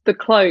buys the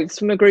clothes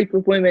from a group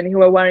of women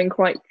who are wearing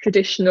quite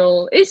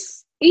traditional.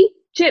 Is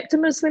Egypt a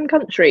Muslim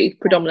country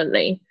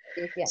predominantly?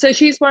 Yeah. So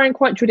she's wearing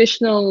quite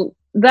traditional.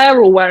 They're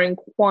all wearing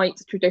quite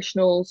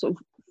traditional sort of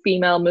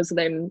female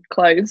Muslim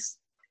clothes,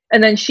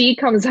 and then she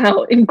comes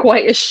out in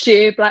quite a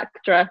sheer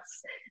black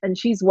dress, and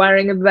she's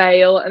wearing a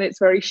veil, and it's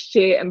very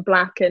sheer and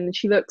black, and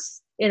she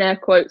looks, in air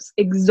quotes,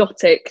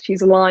 exotic.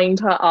 She's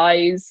lined her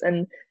eyes,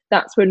 and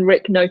that's when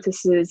Rick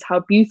notices how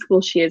beautiful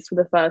she is for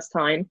the first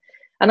time.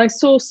 And I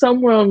saw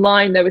somewhere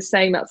online they were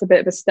saying that's a bit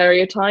of a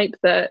stereotype,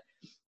 that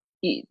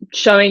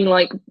showing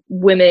like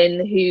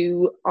women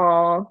who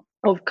are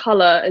of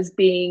color as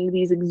being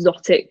these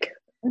exotic,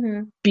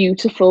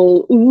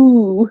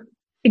 beautiful,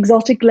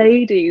 exotic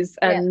ladies.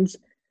 And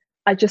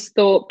I just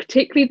thought,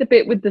 particularly the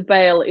bit with the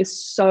veil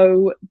is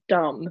so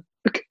dumb,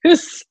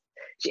 because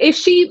if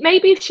she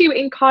were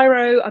in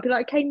Cairo, I'd be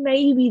like, okay,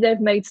 maybe they've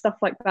made stuff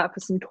like that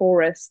for some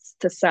tourists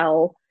to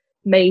sell,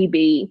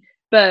 maybe.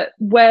 But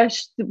where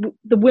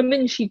the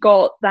women she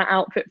got that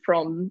outfit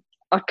from,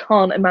 I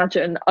can't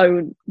imagine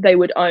they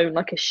would own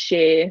like a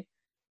sheer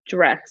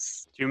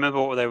dress. Do you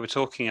remember what they were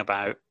talking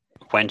about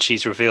when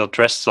she's revealed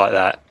dressed like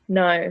that?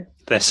 No.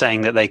 They're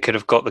saying that they could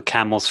have got the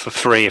camels for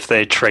free if they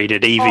had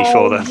traded Evie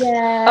for them.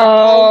 Yeah.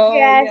 Oh,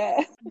 yes.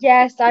 yeah.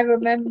 Yes, I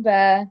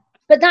remember.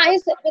 But that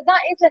is a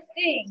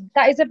thing.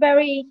 That is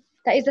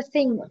a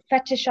thing,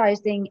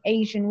 fetishizing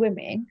Asian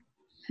women.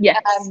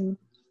 Yes.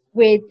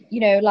 With,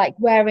 like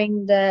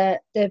wearing the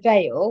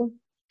veil,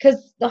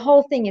 because the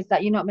whole thing is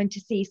that you're not meant to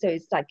see, so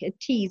it's like a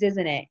tease,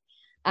 isn't it?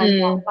 And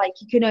like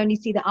you can only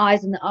see the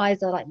eyes, and the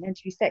eyes are like meant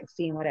to be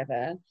sexy and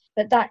whatever.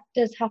 But that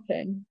does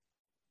happen.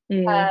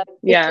 Like,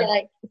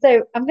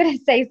 so I'm going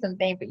to say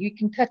something, but you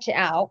can cut it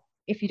out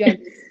if you don't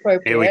think it's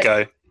appropriate. Here we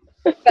go.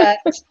 But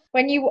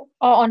when you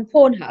are on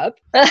Pornhub,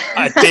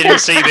 I didn't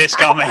see this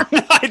coming.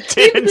 I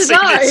didn't see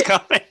this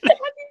coming.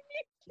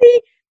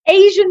 The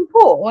Asian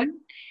porn,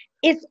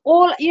 it's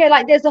all,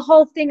 like there's a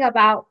whole thing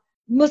about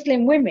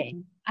Muslim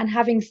women and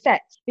having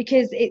sex,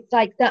 because it's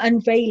like the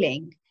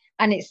unveiling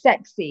and it's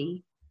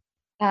sexy.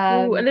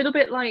 A little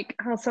bit like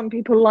how some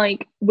people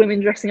like women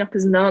dressing up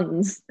as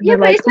nuns. Yeah,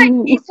 but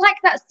it's like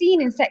that scene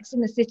in Sex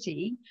and the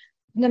City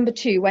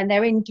 #2 when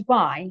they're in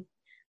Dubai,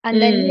 and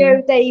then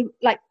they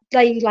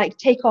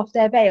take off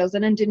their veils,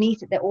 and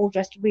underneath it they're all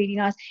dressed really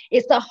nice.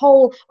 It's the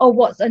whole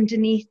what's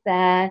underneath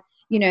there,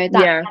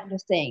 that kind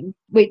of thing,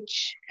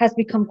 which has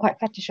become quite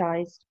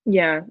fetishized.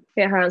 Yeah,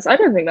 it has. I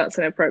don't think that's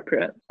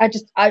inappropriate.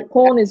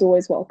 Porn is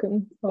always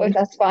welcome. Oh,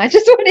 that's fine. I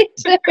just wanted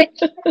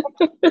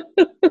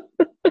to.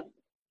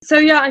 So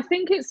yeah, I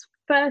think it's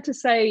fair to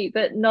say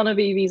that none of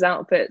Evie's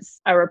outfits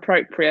are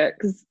appropriate,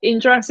 because in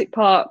Jurassic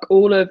Park,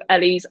 all of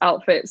Ellie's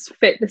outfits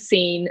fit the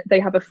scene.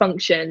 They have a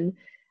function,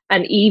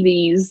 and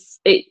Evie's,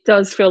 it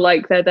does feel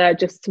like they're there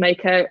just to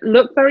make her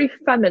look very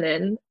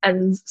feminine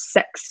and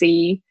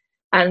sexy.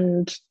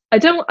 And I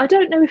don't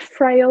know if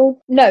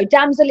frail. No,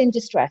 damsel in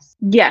distress.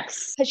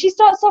 Yes. She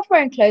starts off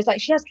wearing clothes,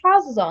 like she has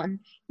trousers on,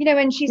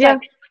 when she's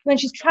like, when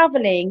she's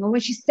traveling or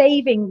when she's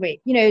saving,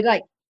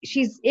 like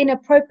she's in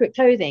appropriate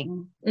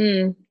clothing.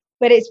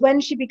 But it's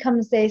when she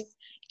becomes this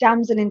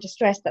damsel in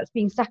distress that's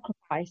being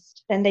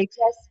sacrificed, then they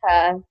dress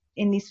her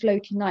in these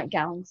floating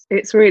nightgowns.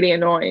 It's really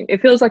annoying.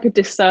 It feels like a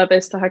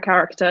disservice to her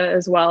character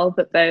as well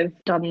that they've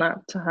done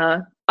that to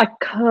her.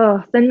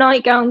 The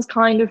nightgowns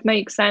kind of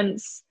make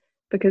sense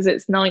because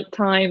it's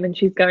nighttime and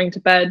she's going to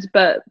bed,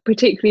 but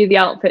particularly the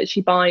outfit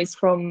she buys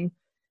from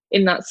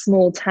in that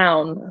small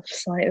town. I'm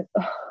just like,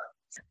 ugh.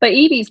 But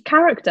Evie's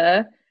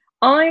character,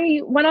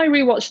 when I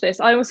rewatched this,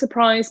 I was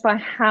surprised by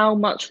how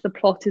much the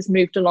plot is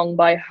moved along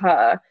by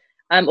her.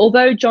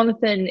 Although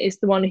Jonathan is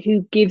the one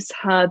who gives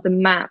her the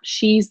map,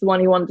 she's the one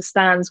who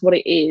understands what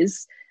it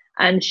is,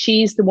 and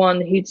she's the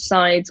one who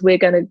decides we're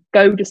going to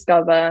go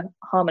discover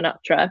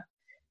Harmonoptera.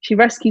 She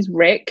rescues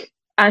Rick,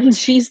 and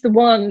she's the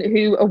one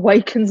who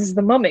awakens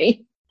the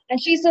mummy. And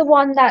she's the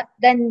one that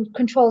then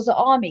controls the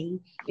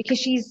army, because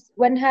she's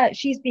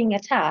being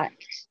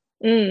attacked.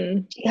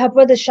 Her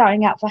brother's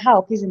shouting out for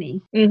help, isn't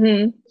he?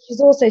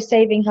 She's also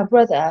saving her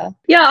brother.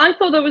 Yeah, I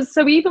thought there was,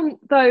 so even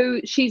though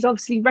she's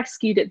obviously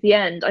rescued at the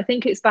end, I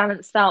think it's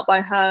balanced out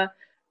by her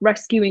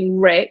rescuing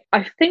Rick.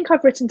 I think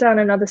I've written down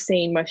another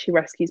scene where she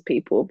rescues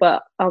people,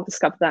 but I'll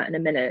discover that in a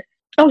minute.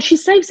 Oh, she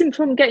saves him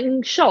from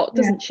getting shot,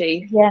 doesn't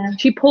she? Yeah.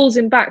 She pulls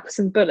him back with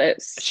some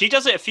bullets. She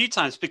does it a few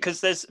times, because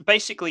there's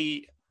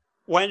basically,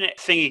 when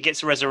Thingy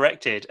gets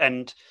resurrected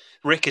and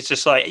Rick is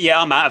just like, yeah,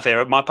 I'm out of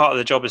here. My part of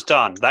the job is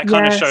done. That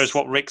kind of shows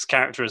what Rick's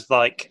character is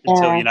like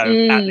until,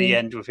 at the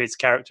end with his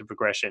character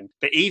progression.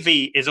 But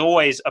Evie is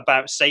always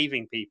about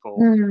saving people.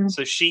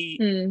 So she,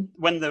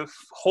 when the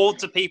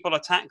hordes of people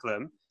attack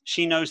them,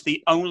 she knows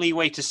the only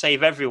way to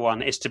save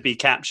everyone is to be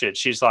captured.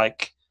 She's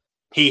like,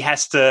 he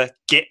has to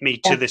get me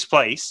to this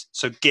place,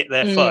 so get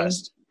there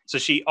first. So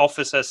she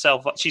offers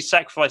herself, she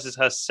sacrifices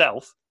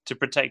herself to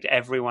protect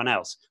everyone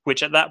else,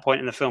 which at that point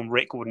in the film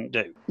Rick wouldn't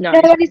do. No,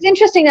 but it's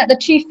interesting that the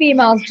two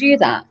females do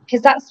that,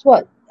 because that's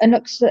what I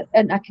can't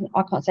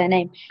say her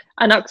name.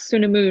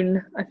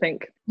 Anck-su-namun, I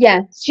think.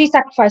 Yeah, she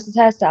sacrifices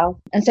herself,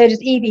 and so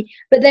does Evie.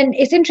 But then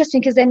it's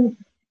interesting because then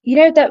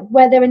that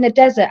where they're in the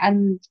desert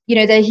and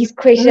he's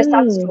created a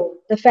sandstorm,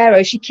 the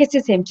pharaoh. She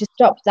kisses him to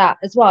stop that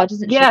as well,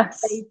 doesn't she?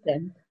 Yes. Save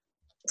them.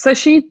 So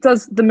she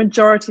does the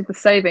majority of the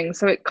saving,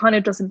 so it kind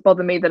of doesn't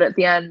bother me that at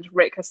the end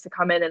Rick has to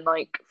come in and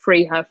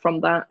free her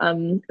from that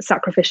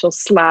sacrificial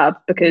slab,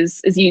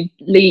 because as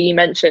Lee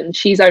mentioned,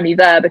 she's only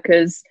there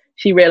because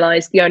she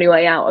realised the only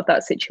way out of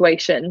that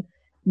situation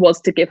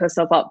was to give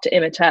herself up to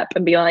Imhotep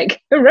and be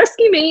like,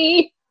 rescue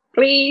me,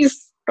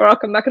 please, or I'll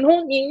come back and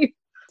haunt you.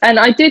 And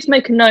I did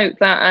make a note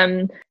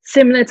that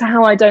similar to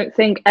how I don't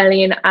think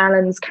Ellie and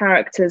Alan's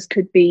characters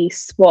could be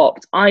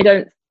swapped,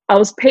 I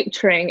was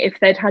picturing if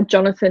they'd had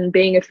Jonathan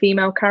being a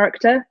female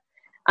character,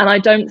 and I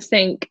don't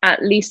think,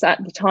 at least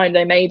at the time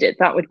they made it,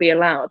 that would be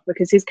allowed,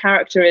 because his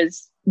character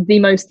is the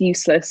most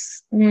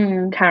useless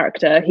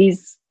character.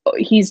 He's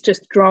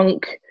just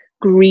drunk,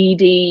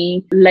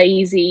 greedy,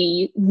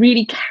 lazy,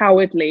 really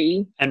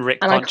cowardly. And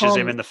Rick punches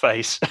him in the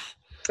face.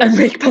 And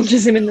Rick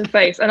punches him in the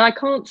face. And I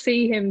can't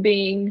see him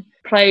being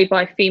played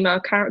by a female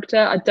character.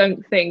 I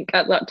don't think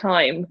at that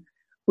time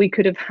people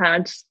could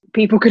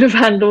have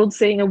handled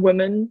seeing a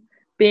woman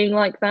being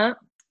like that.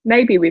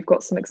 Maybe we've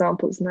got some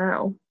examples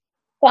now.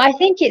 But I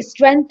think it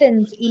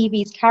strengthens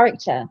Evie's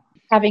character,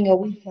 having a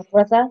weaker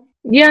brother.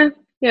 Yeah,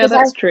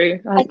 that's true.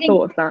 I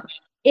thought of that.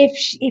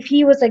 If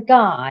he was a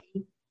guy,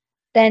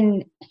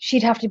 then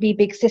she'd have to be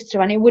big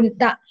sister, and it wouldn't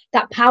that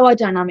power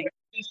dynamic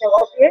would be so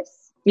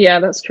obvious. Yeah,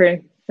 that's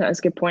true. That is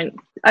a good point.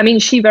 I mean,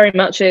 she very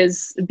much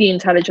is the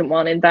intelligent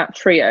one in that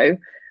trio.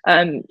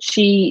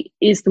 She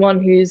is the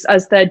one who's,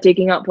 as they're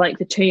digging up like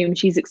the tomb,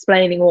 she's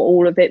explaining what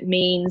all of it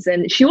means,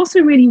 and she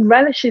also really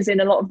relishes in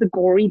a lot of the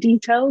gory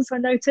details, I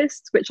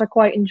noticed, which I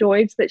quite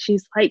enjoyed, that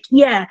she's like,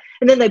 yeah,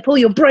 and then they pull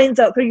your brains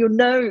out through your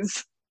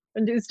nose,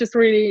 and is just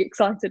really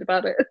excited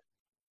about it.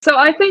 So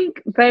I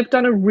think they've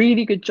done a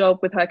really good job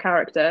with her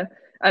character.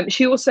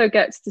 She also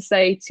gets to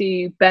say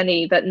to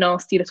Benny that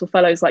nasty little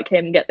fellows like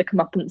him get the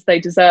comeuppance they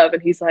deserve,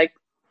 and he's like,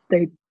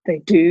 they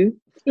do.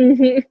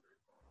 Mm-hmm.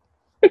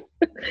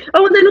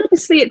 Oh, and then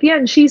obviously at the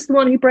end, she's the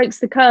one who breaks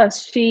the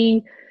curse.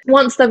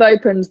 Once they've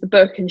opened the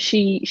book, and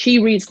she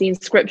reads the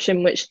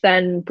inscription, which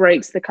then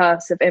breaks the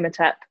curse of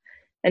Imhotep.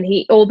 And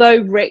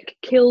although Rick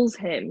kills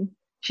him,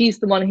 she's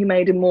the one who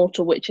made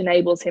immortal, which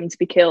enables him to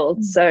be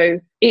killed. So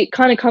it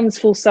kind of comes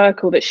full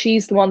circle that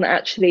she's the one that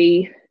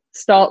actually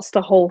starts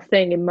the whole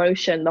thing in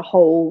motion, the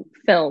whole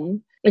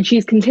film. And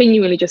she's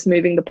continually just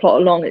moving the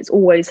plot along. It's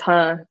always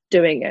her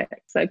doing it.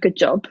 So good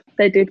job.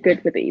 They did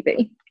good with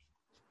Evie.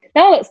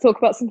 Now let's talk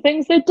about some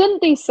things they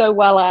didn't do so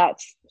well at.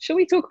 Shall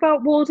we talk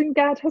about Warden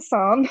Gad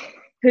Hassan,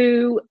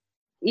 who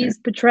is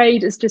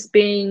portrayed as just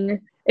being,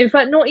 in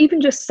fact, not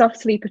even just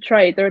subtly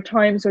portrayed. There are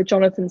times where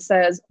Jonathan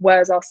says,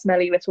 "Where's our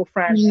smelly little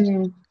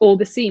friend?" Or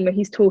the scene where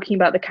he's talking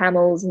about the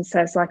camels and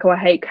says like, "Oh, I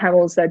hate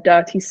camels, they're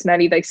dirty,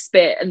 smelly, they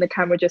spit," and the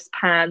camera just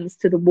pans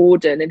to the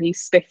warden and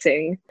he's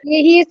spitting. Yeah,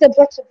 he is the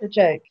butt of the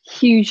joke.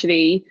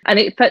 Hugely. And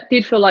it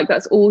did feel like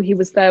that's all he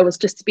was there, was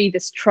just to be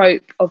this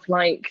trope of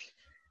like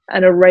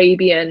an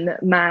Arabian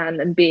man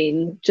and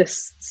being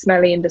just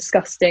smelly and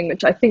disgusting,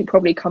 which I think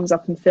probably comes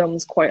up in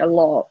films quite a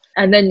lot.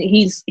 And then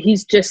he's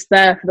just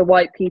there for the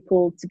white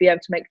people to be able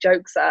to make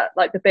jokes at,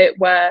 like the bit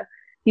where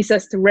he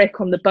says to Rick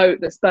on the boat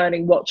that's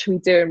burning, "What should we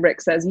do?" And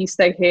Rick says, "You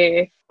stay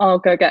here, I'll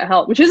go get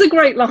help," which is a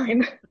great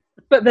line.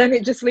 But then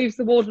it just leaves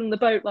the warden on the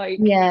boat, like,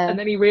 yeah. And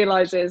then he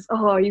realizes,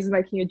 oh, he's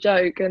making a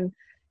joke, and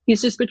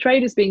he's just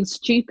portrayed as being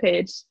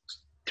stupid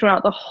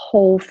throughout the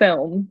whole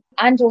film.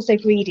 And also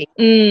greedy.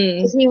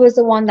 Because he was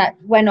the one that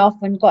went off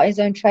and got his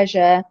own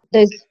treasure,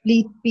 those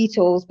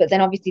beetles, but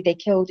then obviously they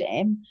killed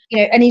him.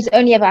 And he's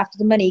only ever after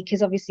the money,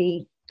 because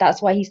obviously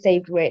that's why he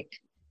saved Rick.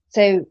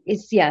 So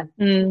it's,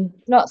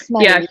 not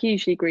smart. Yeah,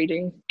 hugely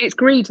greedy. It's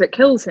greed that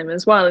kills him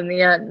as well in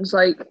the end.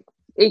 Like,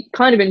 it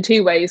kind of in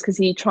two ways, because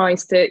he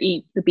tries to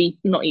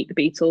not eat the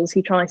beetles,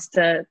 he tries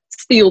to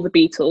steal the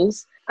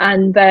beetles.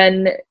 And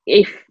then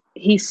if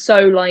he's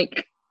so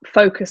like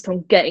focused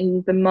on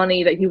getting the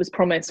money that he was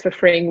promised for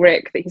freeing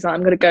Rick, that he's like, "I'm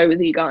going to go with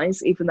you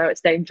guys, even though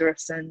it's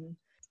dangerous." And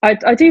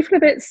I do feel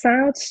a bit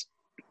sad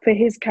for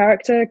his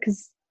character,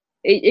 because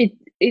it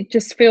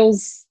just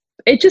feels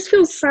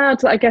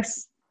sad. I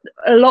guess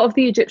a lot of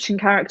the Egyptian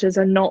characters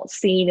are not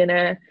seen in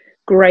a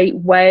great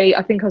way.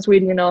 I think I was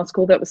reading an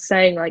article that was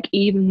saying, like,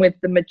 even with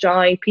the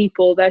Magi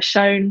people, they're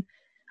shown,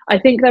 I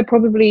think they're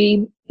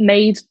probably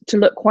made to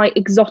look quite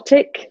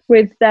exotic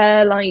with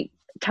their like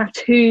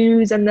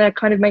tattoos, and they're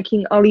kind of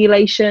making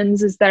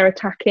ululations as they're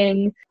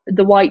attacking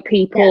the white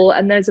people.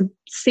 And there's a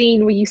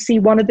scene where you see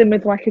one of them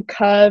with like a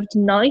curved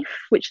knife,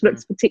 which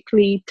looks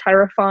particularly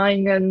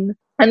terrifying, and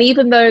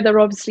even though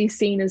they're obviously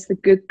seen as the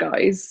good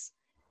guys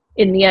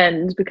in the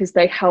end because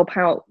they help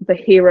out the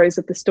heroes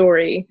of the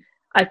story,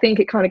 I think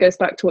it kind of goes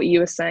back to what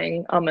you were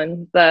saying,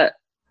 Aman, that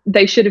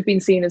they should have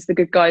been seen as the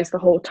good guys the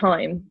whole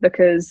time,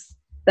 because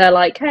they're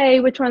like, hey,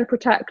 we're trying to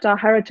protect our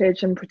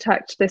heritage and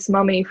protect this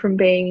mummy from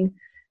being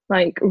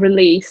like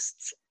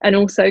released, and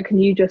also can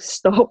you just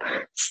stop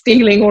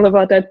stealing all of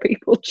our dead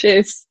people,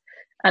 cheers.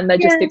 And they're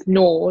just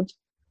ignored.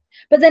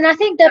 But then I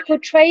think they're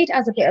portrayed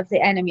as a bit of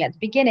the enemy at the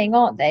beginning,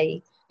 aren't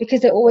they?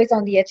 Because they're always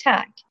on the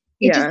attack.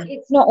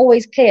 It's not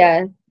always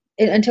clear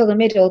until the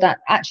middle that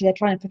actually they're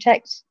trying to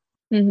protect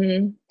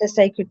the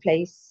sacred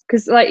place.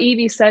 Because like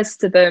Evie says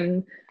to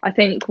them, I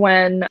think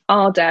when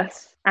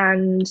Ardeth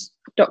and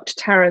Dr.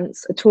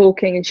 Terrence are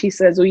talking, and she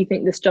says, "Oh, you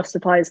think this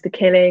justifies the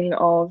killing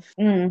of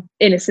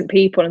innocent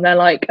people?" And they're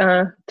like,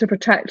 to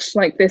protect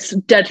like this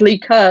deadly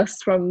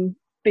curse from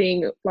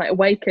being like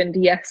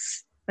awakened.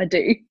 Yes, I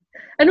do.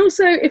 And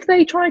also, if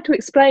they try to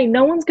explain,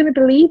 no one's going to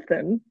believe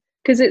them,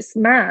 because it's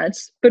mad,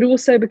 but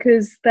also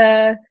because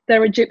they're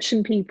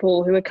Egyptian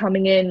people who are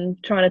coming in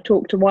trying to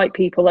talk to white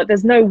people. Like,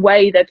 there's no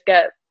way they'd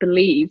get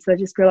believed. They'd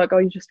just be like, "Oh,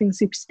 you're just being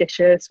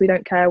superstitious. We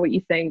don't care what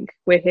you think.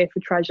 We're here for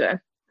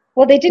treasure."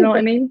 Well, they didn't. You know what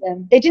I mean?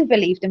 Them. They didn't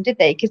believe them, did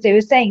they? Because they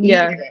were saying,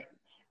 yeah. It.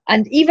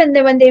 And even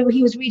when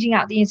he was reading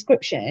out the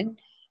inscription,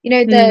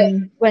 you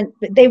know, when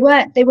they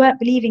weren't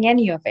believing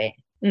any of it.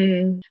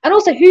 And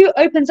also, who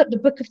opens up the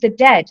Book of the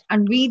Dead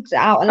and reads it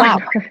out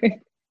aloud?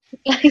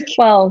 Like,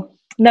 well,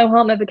 no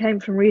harm ever came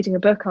from reading a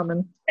book,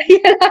 Armin.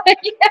 Yeah.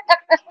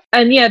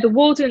 And yeah, the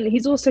warden,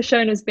 he's also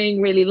shown as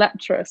being really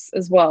lecherous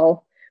as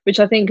well, which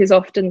I think is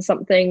often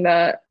something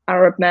that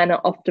Arab men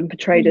are often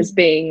portrayed as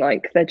being.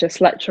 Like, they're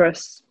just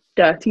lecherous,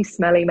 dirty,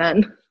 smelly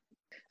men.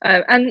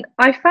 And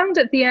I found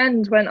at the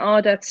end when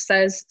Ardeth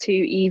says to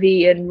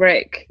Evie and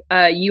Rick,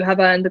 "You have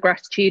earned the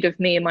gratitude of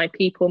me and my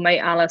people. May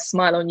Allah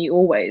smile on you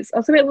always." I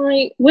was a bit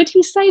like, would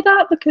he say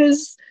that?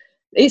 Because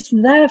it's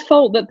their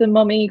fault that the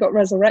mummy got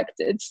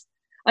resurrected.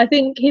 I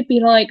think he'd be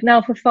like,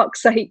 "Now, for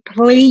fuck's sake,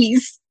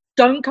 please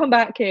don't come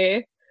back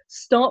here.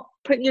 Stop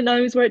putting your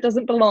nose where it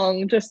doesn't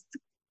belong. Just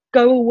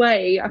go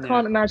away." I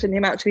can't imagine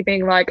him actually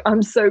being like,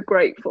 "I'm so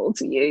grateful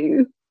to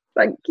you.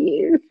 Thank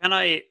you." Can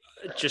I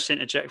just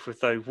interject with,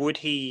 though, would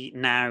he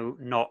now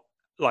not,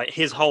 like,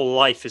 his whole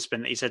life has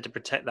been that he's had to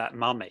protect that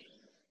mummy,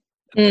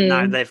 but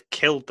now they've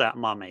killed that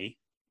mummy,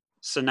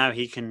 so now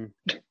he can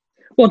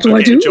what do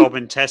I get do? A job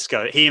in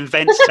Tesco. He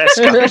invents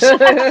Tesco's.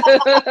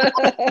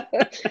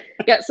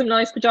 Get some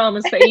nice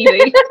pajamas for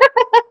Evie.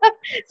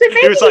 So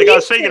he was like, I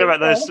was thinking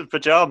about those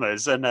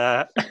pajamas, and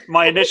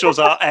my initials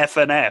are F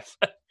and F.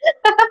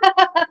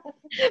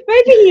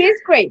 Maybe he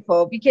is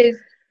grateful because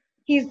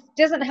he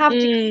doesn't have to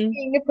keep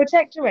being a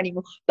protector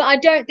anymore. But I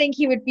don't think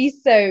he would be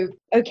so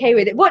okay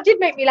with it. What did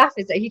make me laugh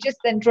is that he just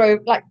then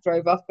rode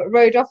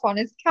off on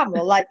his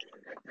camel. Like,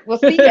 we'll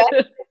see ya.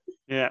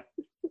 Yeah.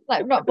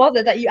 Like, not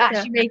bothered that you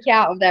actually make it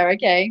out of there,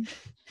 okay?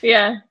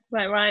 Yeah,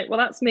 right. Well,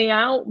 that's me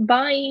out.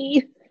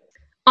 Bye.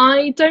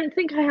 I don't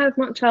think I have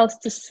much else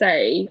to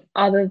say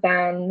other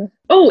than,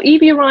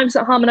 Evie arrives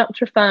at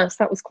Harmonoptera first.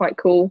 That was quite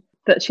cool,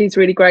 that she's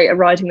really great at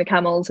riding the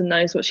camels and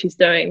knows what she's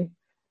doing,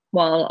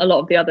 while a lot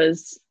of the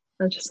others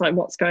are just like,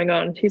 what's going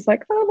on? She's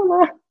like,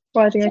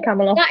 riding a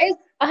camel off. That is,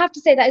 I have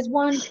to say, that is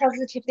one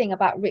positive thing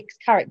about Rick's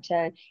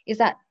character, is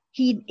that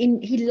he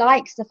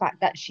likes the fact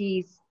that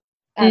she's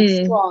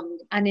strong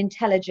and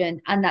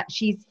intelligent, and that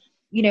she's,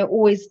 you know,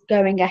 always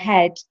going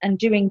ahead and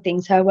doing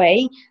things her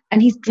way,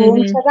 and he's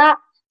drawn to that.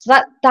 So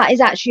that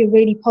is actually a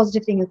really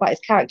positive thing about his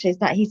character, is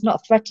that he's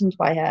not threatened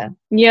by her.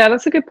 Yeah,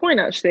 that's a good point,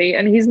 actually.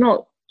 And he's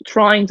not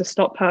trying to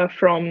stop her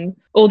from,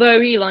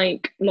 although he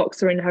like locks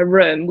her in her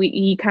room,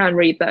 he can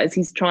read that as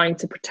he's trying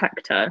to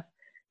protect her.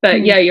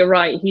 But yeah, you're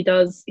right.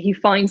 He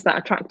finds that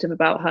attractive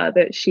about her,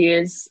 that she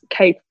is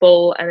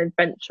capable and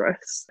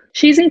adventurous.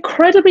 She's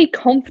incredibly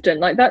confident.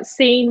 Like that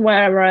scene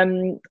where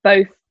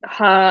both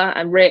her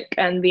and Rick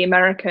and the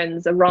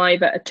Americans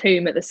arrive at a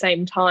tomb at the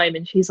same time,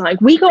 and she's like,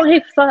 "We got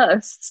here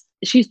first."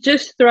 She's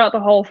just, throughout the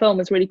whole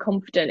film, is really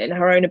confident in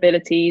her own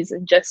abilities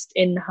and just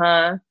in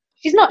her.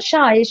 She's not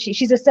shy, is she?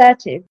 She's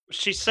assertive.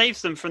 She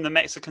saves them from the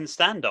Mexican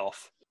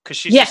standoff, because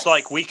she's just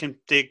like, we can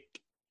dig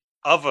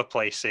other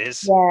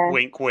places.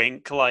 Wink,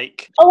 wink.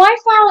 Like,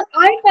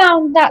 I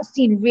found that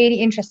scene really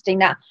interesting.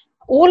 That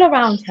all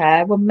around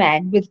her were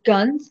men with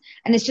guns,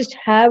 and it's just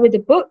her with a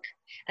book.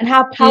 And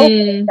how powerful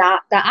is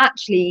that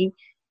actually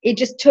it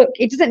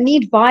doesn't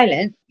need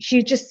violence.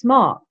 She's just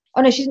smart.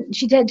 Oh no,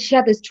 she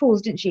had those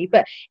tools, didn't she?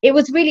 But it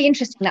was really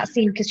interesting, that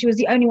scene, because she was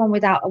the only one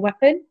without a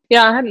weapon.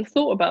 Yeah, I hadn't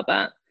thought about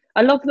that.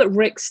 I love that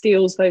Rick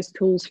steals those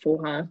tools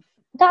for her.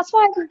 That's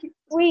why I think it's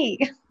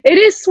sweet. It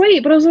is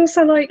sweet, but I was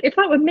also like, if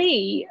that were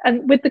me,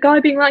 and with the guy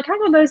being like, "Hang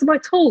on, those are my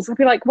tools," I'd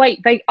be like,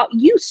 "Wait,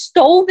 you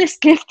stole this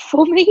gift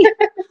for me?"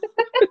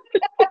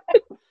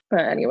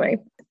 But anyway,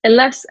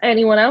 unless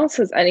anyone else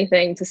has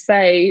anything to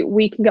say,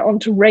 we can get on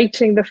to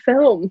rating the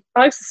film.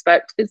 I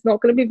suspect it's not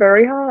going to be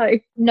very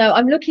high. No,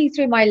 I'm looking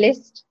through my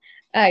list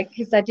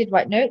because I did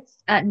write notes.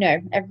 No,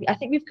 I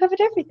think we've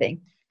covered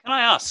everything. Can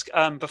I ask,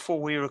 before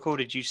we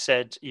recorded, you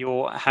said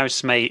your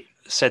housemate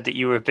said that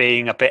you were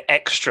being a bit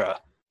extra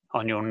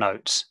on your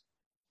notes.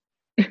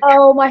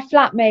 Oh, my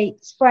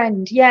flatmate's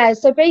friend. Yeah,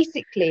 so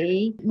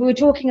basically, we were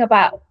talking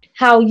about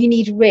how you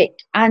need Rick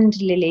and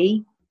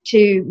Lily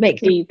to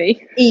make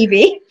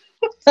Evie.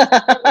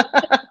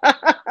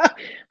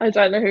 I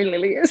don't know who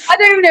Lily is. I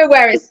don't even know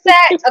where it's set.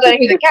 I don't know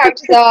who the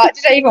characters are.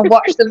 Did I even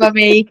watch The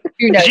Mummy?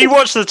 Who knows? Did you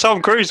watch the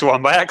Tom Cruise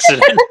one by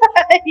accident?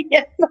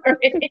 Yeah,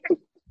 sorry.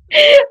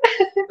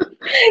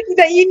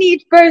 That you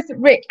need both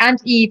Rick and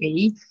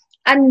Evie.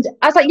 And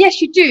I was like,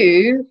 yes, you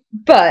do.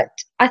 But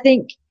I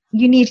think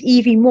you need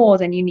Evie more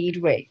than you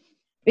need Rick.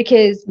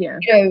 Because, you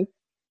know,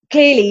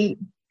 clearly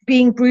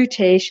being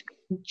brutish,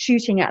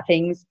 shooting at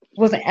things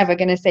wasn't ever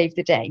going to save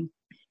the day.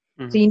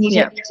 So you need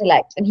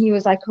intellect. And he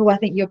was like, I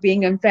think you're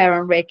being unfair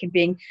on Rick and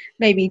being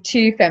maybe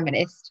too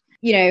feminist.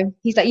 You know,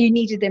 he's like, you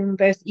needed them in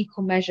both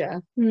equal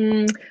measure.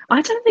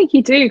 I don't think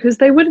you do, because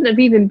they wouldn't have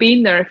even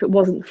been there if it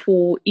wasn't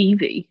for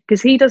Evie,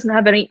 because he doesn't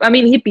have any, I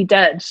mean, he'd be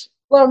dead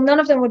Well, none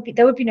of them would be.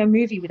 There would be no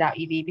movie without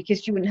Evie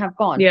because she wouldn't have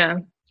gone. Yeah.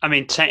 I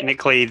mean,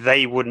 technically,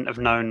 they wouldn't have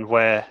known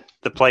where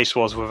the place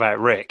was without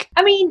Rick.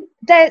 I mean,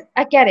 I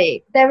get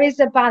it. There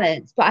is a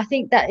balance, but I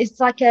think that it's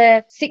like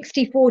a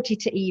 60-40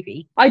 to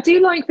Evie. I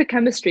do like the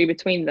chemistry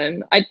between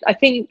them. I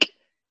think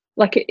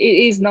like it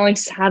is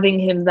nice having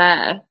him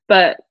there,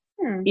 but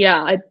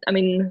yeah, I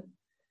mean,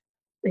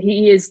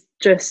 he is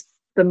just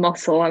the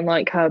muscle and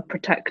like her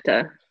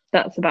protector.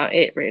 That's about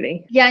it,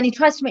 really. Yeah, and he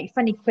tries to make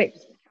funny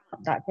quips.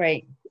 Not that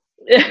great.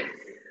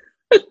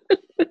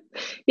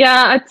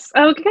 Yeah,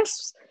 I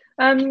guess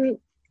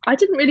I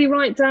didn't really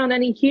write down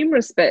any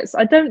humorous bits.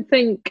 I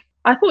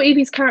thought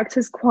Evie's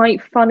character's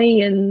quite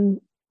funny and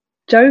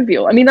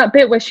jovial. I mean, that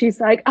bit where she's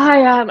like, "I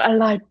am a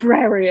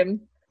librarian,"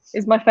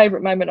 is my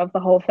favourite moment of the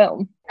whole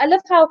film. I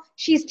love how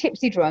she's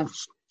tipsy drunk,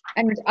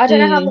 and I don't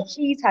know how much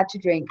she's had to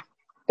drink,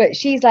 but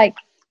she's like,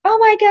 "Oh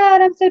my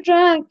god, I'm so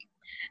drunk,"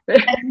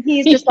 and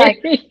he's just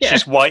like,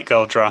 She's white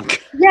girl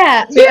drunk.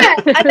 yeah,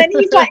 and then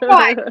he's like,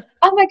 "Right,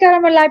 oh my god,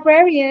 I'm a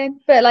librarian,"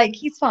 but like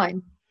he's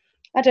fine.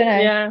 I don't know.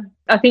 Yeah,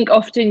 I think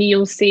often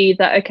you'll see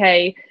that,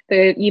 okay,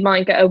 you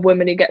might get a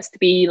woman who gets to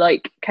be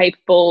like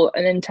capable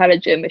and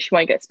intelligent, but she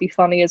might get to be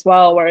funny as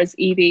well. Whereas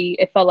Evie,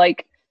 it felt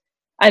like,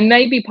 and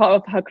maybe part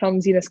of her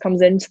clumsiness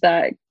comes into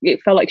that,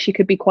 it felt like she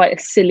could be quite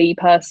a silly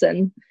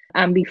person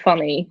and be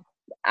funny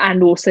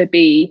and also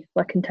be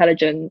like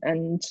intelligent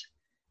and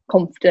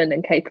confident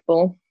and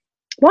capable.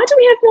 Why do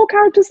we have more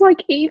characters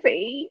like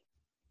Evie?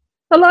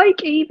 I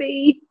like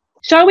Evie.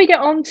 Shall we get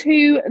on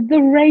to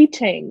the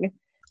rating?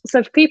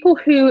 So for people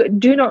who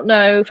do not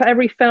know, for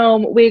every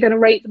film, we're going to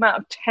rate them out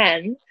of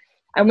 10.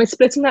 And we're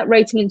splitting that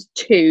rating into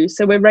 2.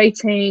 So we're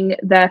rating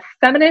their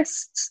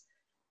feminists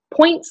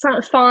points out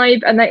of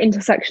 5 and their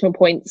intersectional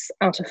points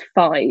out of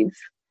 5.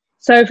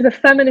 So for the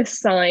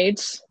feminist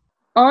side,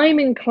 I'm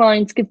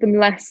inclined to give them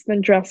less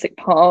than Jurassic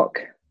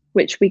Park,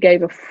 which we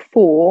gave a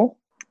 4.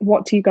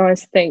 What do you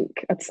guys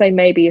think? I'd say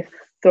maybe a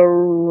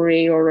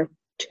 3 or a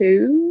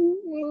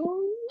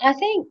 2.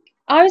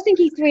 I was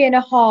thinking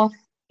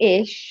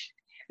 3.5-ish.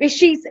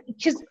 She's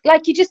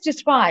like you just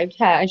described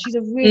her, and she's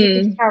a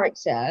really good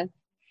character.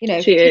 You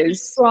know, she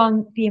is a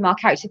strong female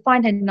character.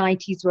 Find her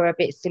 90s were a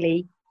bit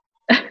silly,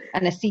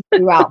 and a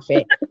see-through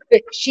outfit,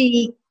 but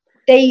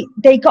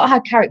they got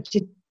her character,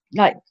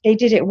 like they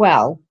did it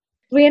well.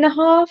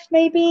 3.5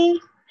 maybe.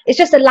 It's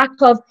just a lack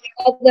of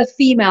other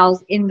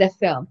females in the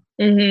film.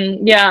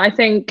 Yeah, I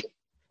think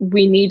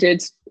we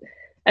needed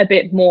a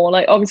bit more.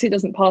 Like, obviously it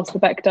doesn't pass the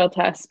Bechdel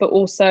test, but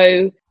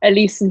also at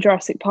least in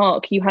Jurassic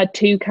Park you had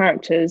 2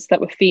 characters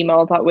that were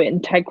female that were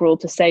integral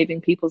to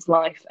saving people's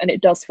life, and it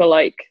does feel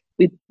like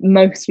we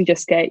mostly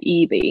just get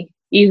Evie,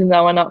 even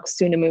though Anuk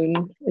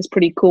Sunamun is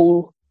pretty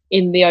cool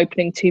in the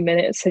opening 2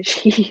 minutes that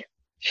she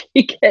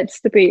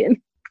gets to be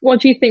in. What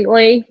do you think,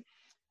 Lee?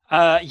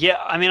 Yeah,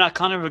 I mean, I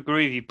kind of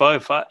agree with you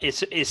both.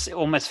 It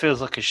almost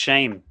feels like a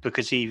shame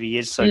because Evie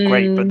is so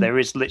great, but there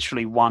is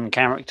literally one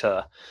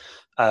character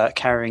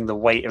carrying the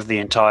weight of the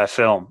entire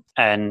film.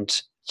 And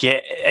yeah,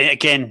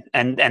 again,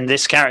 and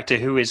this character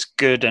who is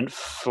good and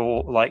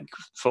for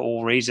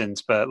all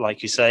reasons, but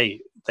like you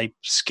say, they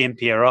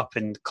skimpy her up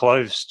in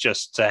clothes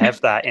just to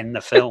have that in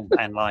the film,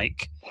 and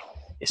like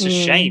it's a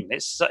shame.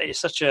 It's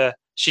such a,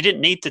 she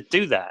didn't need to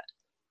do that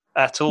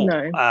at all.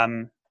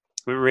 No.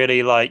 It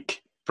really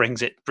like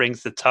brings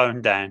the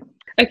tone down.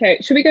 Okay,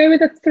 should we go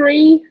with a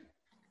 3?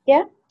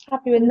 Yeah,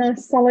 happy with a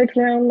solid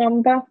round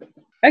number.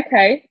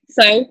 Okay,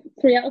 so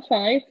 3 out of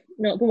 5,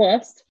 not the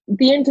worst.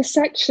 The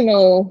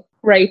intersectional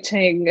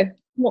rating,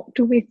 what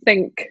do we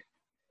think?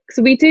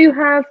 So we do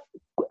have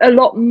a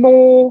lot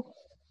more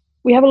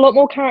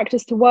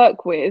characters to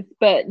work with,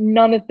 but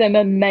none of them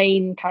are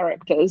main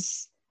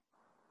characters.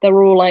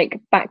 They're all like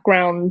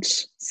background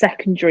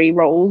secondary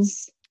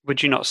roles.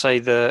 Would you not say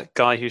the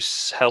guy who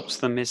helps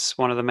them is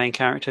one of the main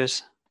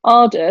characters?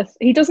 Ardith.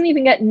 He doesn't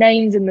even get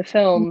names in the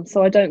film,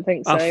 so I don't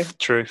think so. Oh,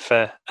 true,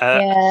 fair.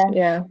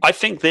 Yeah. I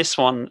think this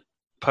one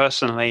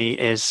personally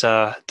is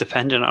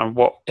dependent on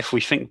if we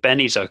think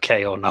Benny's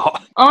okay or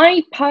not.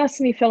 I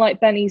personally feel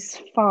like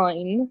Benny's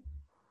fine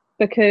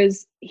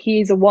because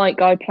he's a white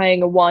guy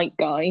playing a white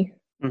guy.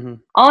 Mm-hmm.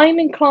 I'm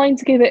inclined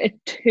to give it a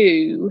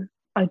 2.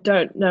 I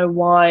don't know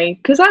why,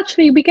 because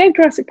actually we gave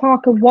Jurassic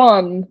Park a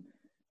 1.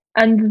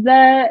 And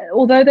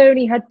although they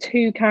only had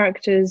 2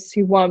 characters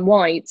who weren't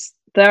white,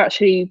 they're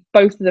actually,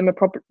 both of them are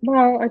probably,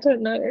 well, I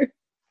don't know.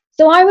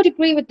 So I would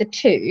agree with the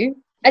 2.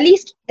 At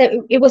least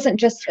it wasn't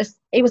just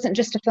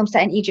a film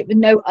set in Egypt with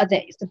no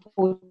other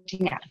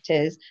supporting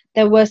actors.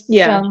 There were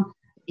some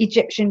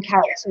Egyptian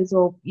characters,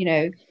 or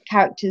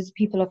characters,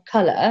 people of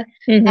color.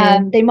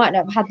 Mm-hmm. They might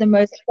not have had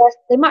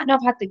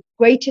the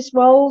greatest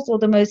roles or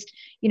the most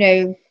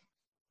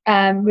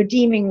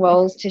redeeming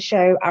roles to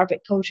show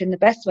Arabic culture in the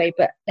best way,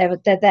 but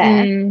they're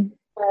there.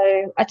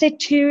 So I'd say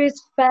 2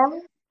 is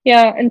fair.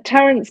 Yeah, and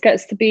Terence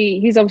gets to be,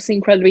 he's obviously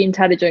incredibly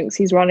intelligent because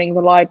he's running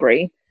the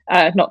library,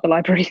 not the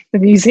library, the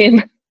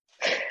museum.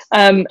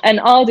 And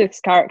Ardith's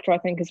character, I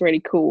think, is really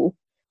cool.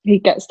 He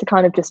gets to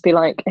kind of just be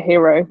like a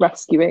hero,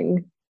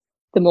 rescuing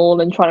them all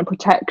and trying to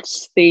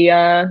protect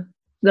the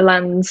the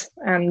land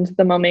and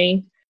the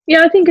mummy.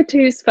 Yeah, I think a 2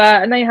 is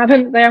fair, and they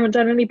haven't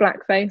done any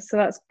blackface, so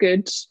that's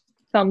good.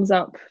 Thumbs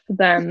up for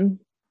them.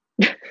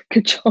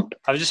 Good job.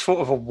 I just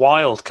thought of a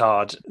wild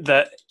card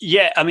that,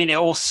 yeah, I mean,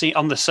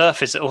 on the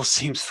surface, it all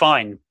seems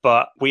fine,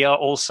 but we are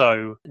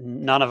also,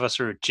 none of us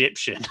are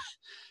Egyptian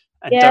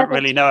and don't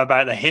really know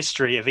about the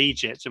history of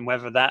Egypt and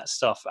whether that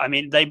stuff, I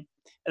mean, that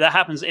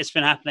happens, it's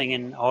been happening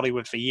in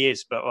Hollywood for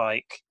years, but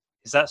like,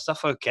 is that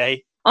stuff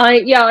okay?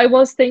 I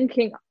was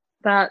thinking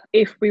that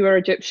if we were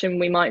Egyptian,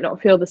 we might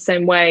not feel the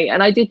same way.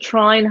 And I did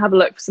try and have a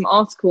look for some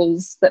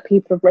articles that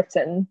people have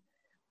written,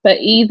 but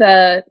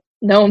either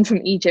no one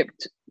from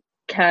Egypt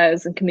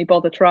cares and can be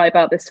bothered to write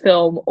about this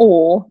film,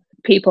 or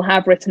people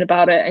have written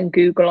about it and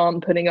Google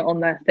aren't putting it on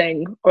their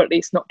thing, or at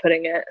least not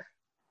putting it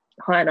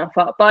high enough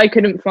up. But I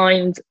couldn't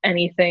find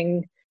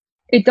anything.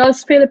 It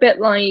does feel a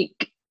bit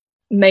like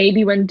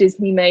maybe when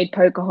Disney made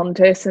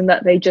Pocahontas, and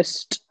that they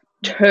just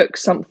took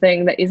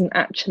something that isn't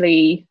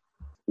actually,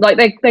 like,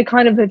 they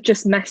kind of have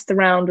just messed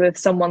around with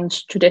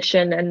someone's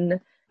tradition, and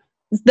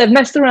they've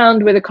messed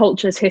around with a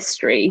culture's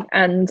history.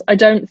 And I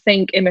don't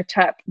think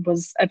Imhotep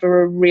was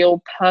ever a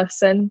real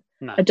person.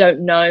 No. I don't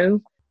know.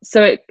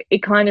 So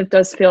it kind of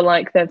does feel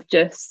like they've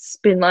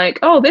just been like,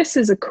 oh, this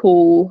is a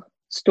cool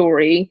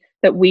story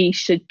that we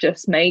should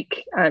just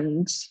make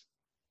and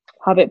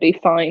have it be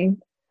fine.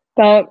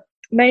 But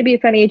maybe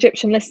if any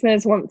Egyptian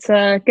listeners want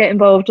to get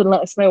involved and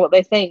let us know what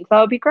they think, that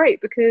would be great,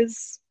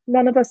 because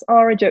none of us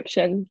are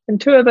Egyptian and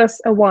 2 of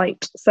us are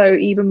white, so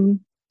even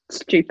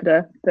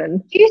stupider than.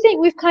 Do you think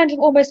we've kind of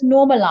almost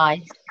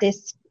normalized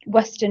this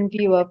Western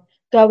view of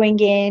going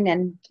in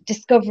and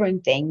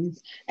discovering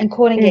things and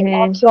calling it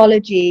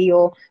archaeology,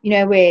 or, you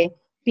know, we're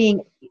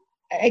being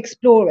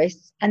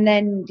explorers, and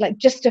then like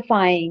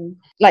justifying,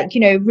 like,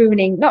 you know,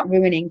 not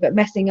ruining, but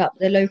messing up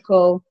the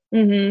local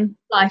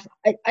life?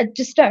 I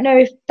just don't know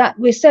if that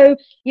we're so,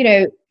 you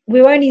know,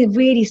 we're only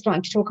really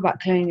starting to talk about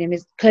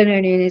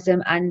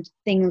colonialism and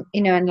things,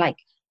 you know, and like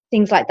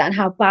things like that, and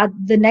how bad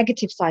the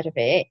negative side of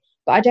it.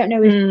 But I don't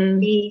know if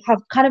we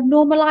have kind of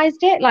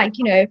normalized it, like,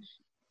 you know,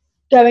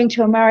 going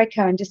to America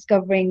and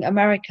discovering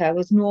America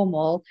was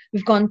normal.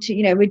 We've gone to,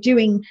 you know, we're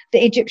doing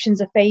the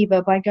Egyptians a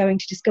favor by going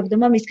to discover the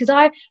mummies.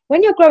 Because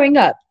when you're growing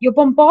up, you're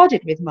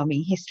bombarded with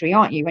mummy history,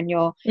 aren't you? When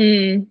you're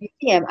in a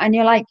museum, and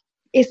you're like,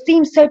 it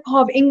seems so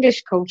part of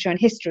English culture and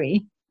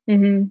history.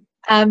 So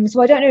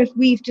I don't know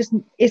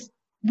if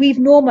we've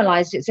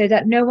normalized it so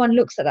that no one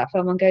looks at that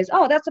film and goes,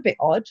 oh, that's a bit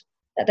odd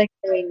that they're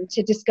going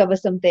to discover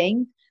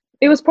something.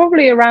 It was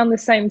probably around the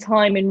same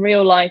time in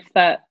real life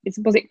that,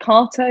 was it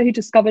Carter who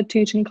discovered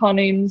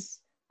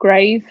Tutankhamun's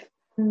grave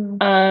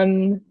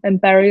and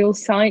burial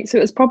site? So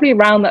it was probably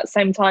around that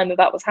same time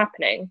that was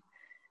happening.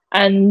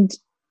 And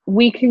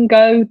we can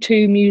go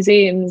to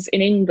museums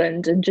in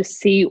England and just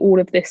see all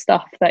of this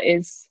stuff that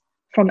is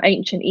from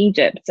ancient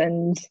Egypt,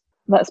 and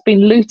that's been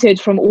looted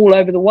from all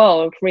over the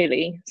world,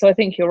 really. So I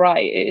think you're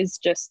right. It is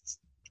just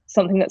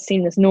something that's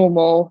seen as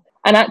normal.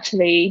 And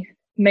actually,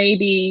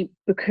 maybe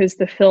because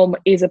the film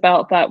is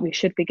about that, we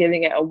should be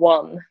giving it a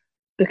 1,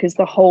 because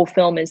the whole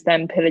film is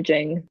them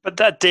pillaging. But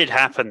that did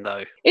happen,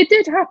 though. It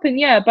did happen,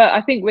 yeah, but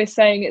I think we're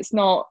saying it's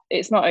not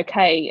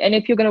okay. And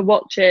if you're going to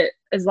watch it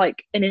as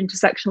like an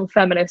intersectional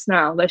feminist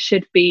now,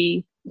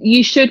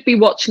 you should be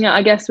watching it,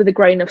 I guess, with a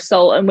grain of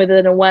salt and with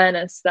an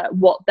awareness that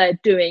what they're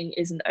doing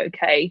isn't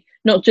okay,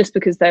 not just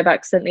because they've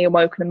accidentally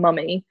awoken a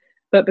mummy,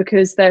 but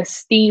because they're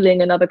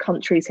stealing another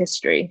country's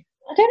history.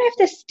 I don't know if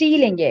they're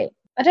stealing it.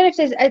 I don't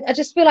know if I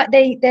just feel like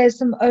there's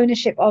some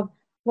ownership of,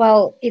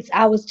 well, it's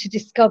ours to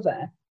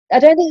discover. I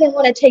don't think they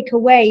want to take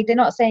away. They're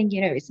not saying,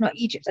 you know, it's not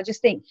Egypt. I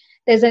just think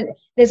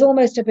there's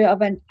almost a bit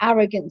of an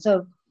arrogance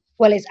of,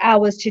 well, it's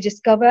ours to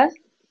discover.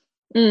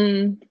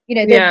 You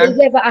know, they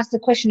never ask the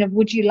question of,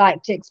 would you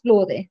like to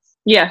explore this?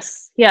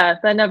 Yes, yeah,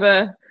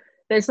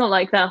 it's not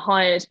like they're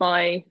hired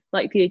by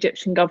like the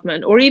Egyptian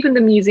government or even the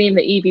museum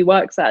that Evie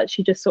works at.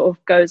 She just sort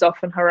of goes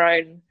off on her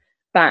own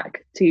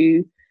back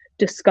to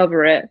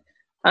discover it.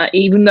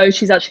 Even though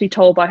she's actually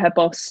told by her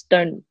boss,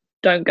 don't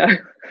go.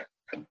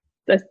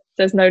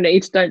 There's no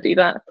need, don't do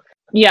that.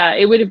 Yeah,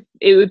 it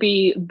would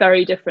be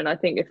very different, I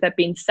think, if they'd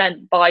been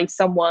sent by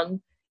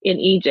someone in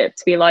Egypt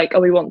to be like,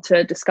 oh, we want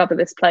to discover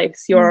this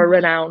place. You're a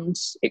renowned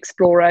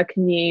explorer.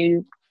 Can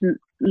you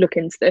look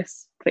into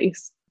this,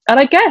 please? And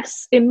I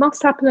guess it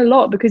must happen a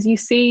lot, because you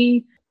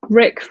see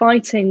Rick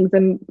fighting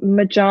the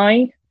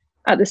Magi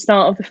at the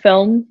start of the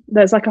film.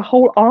 There's like a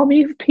whole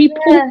army of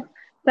people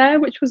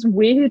there, which was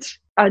weird.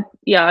 I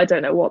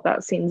don't know what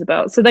that scene's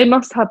about. So they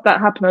must have that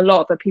happen a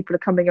lot, that people are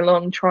coming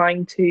along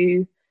trying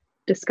to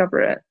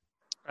discover it.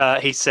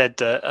 He said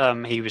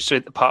that he was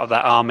part of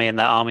that army, and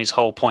that army's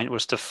whole point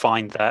was to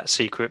find that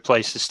secret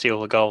place to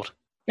steal the gold.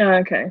 Oh,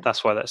 okay.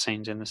 That's why that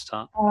scene's in the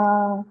start.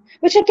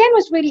 Which again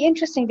was really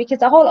interesting, because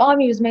the whole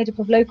army was made up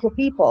of local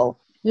people,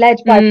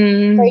 led by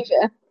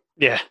Fraser.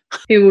 Yeah.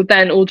 Who will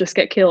then all just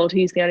get killed.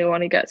 He's the only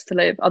one who gets to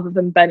live, other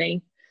than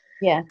Benny.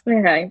 Yeah.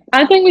 Okay.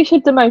 I think we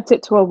should demote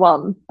it to a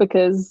 1,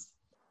 because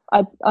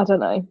I don't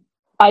know.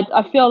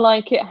 I feel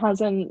like it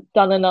hasn't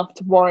done enough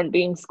to warrant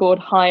being scored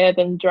higher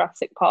than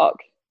Jurassic Park,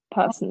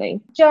 personally.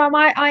 Joe,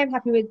 I'm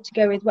happy to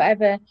go with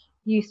whatever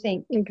you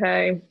think.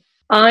 Okay.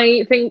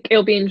 I think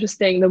it'll be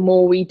interesting. The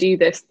more we do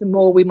this, the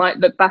more we might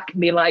look back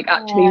and be like,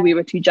 actually, we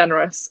were too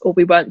generous, or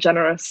we weren't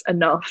generous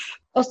enough.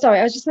 Oh,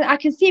 sorry. I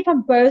can see it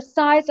from both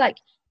sides. Like,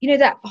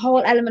 that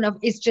whole element of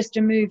it's just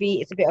a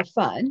movie, it's a bit of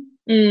fun.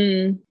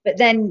 But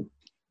then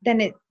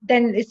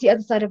it's the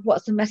other side of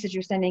what's the message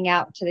you're sending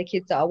out to the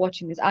kids that are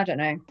watching this. I don't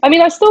know. I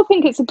mean, I still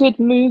think it's a good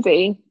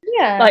movie.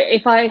 Yeah. Like,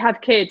 if I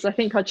had kids, I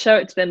think I'd show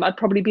it to them. I'd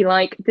probably be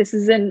like, this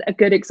isn't a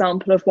good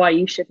example of why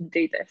you shouldn't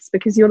do this,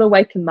 because you'll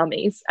awaken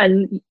mummies,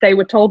 and they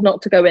were told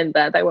not to go in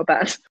there. They were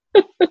bad.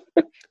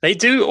 They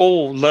do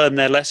all learn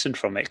their lesson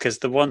from it, because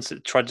the ones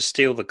that tried to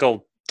steal the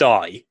gold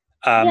die.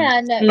 But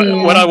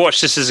when I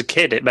watched this as a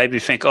kid, it made me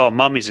think, oh,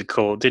 mummies are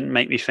cool. It didn't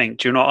make me think,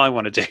 do you know what I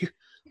want to do?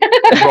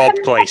 Rob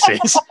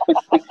places.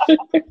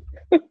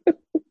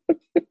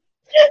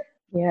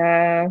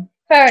 Yeah.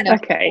 Fair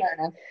enough. Okay. Fair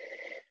enough.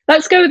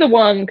 Let's go with the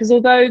one, because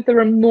although there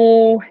are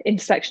more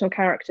intersectional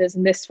characters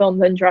in this film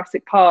than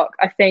Jurassic Park,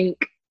 I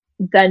think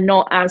they're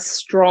not as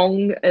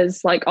strong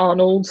as like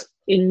Arnold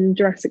in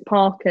Jurassic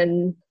Park.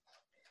 And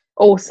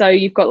also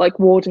you've got like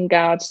Warden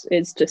Gad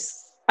is just,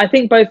 I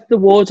think both the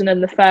Warden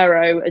and the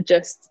Pharaoh are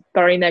just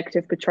very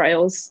negative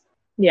portrayals.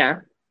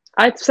 Yeah.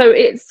 So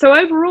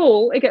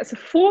overall it gets a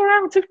 4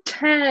 out of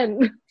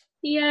 10.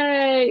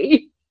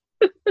 Yay.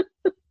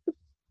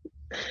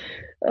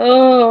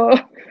 Oh,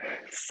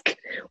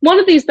 one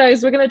of these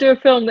days we're going to do a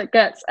film that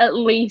gets at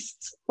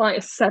least like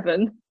a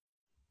 7,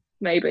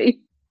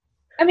 maybe.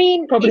 I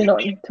mean, probably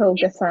not until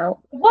Get Out.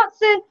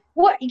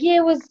 What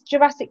year was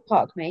Jurassic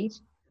Park made?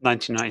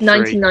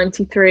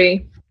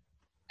 1993.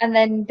 And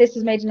then this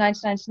was made in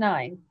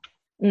 1999.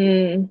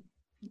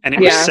 And it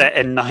was set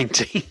in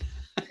 19.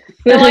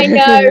 No, I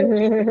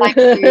know. Thank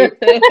you.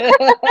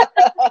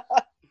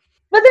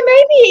 But then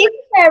maybe it's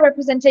a fair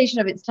representation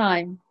of its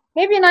time.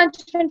 Maybe in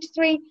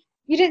 1923,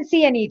 you didn't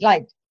see any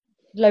like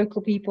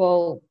local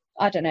people,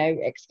 I don't know,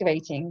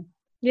 excavating.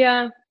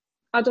 Yeah,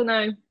 I don't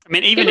know. I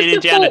mean, even in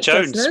Indiana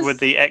Jones with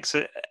the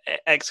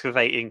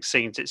excavating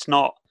scenes, it's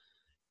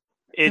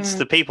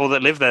the people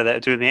that live there that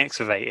are doing the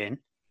excavating.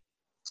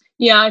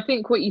 Yeah, I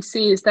think what you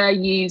see is they're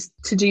used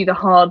to do the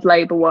hard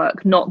labour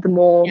work, not the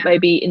more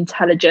maybe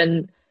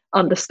intelligent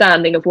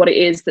understanding of what it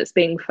is that's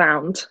being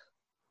found.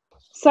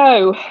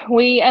 So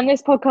we end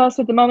this podcast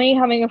with The Mummy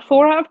having a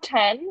 4 out of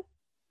 10.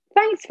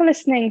 Thanks for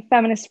listening,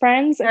 feminist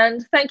friends,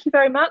 and thank you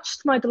very much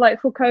to my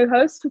delightful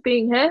co-host for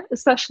being here,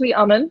 especially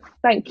Aman.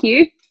 Thank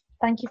you.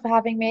 Thank you for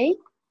having me.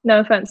 No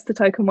offence to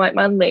Token White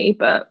Man Lee,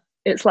 but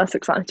it's less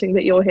exciting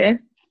that you're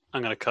here.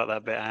 I'm going to cut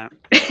that bit out.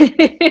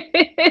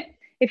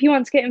 If you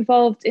want to get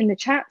involved in the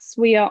chats,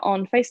 we are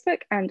on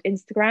Facebook and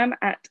Instagram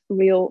at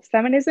Real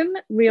Feminism,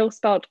 Real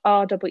spelled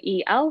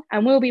REEL,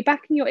 and we'll be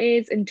back in your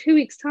ears in 2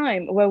 weeks'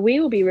 time, where we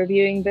will be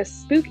reviewing the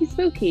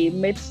spooky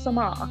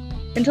Midsommar.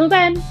 Until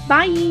then,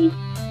 bye!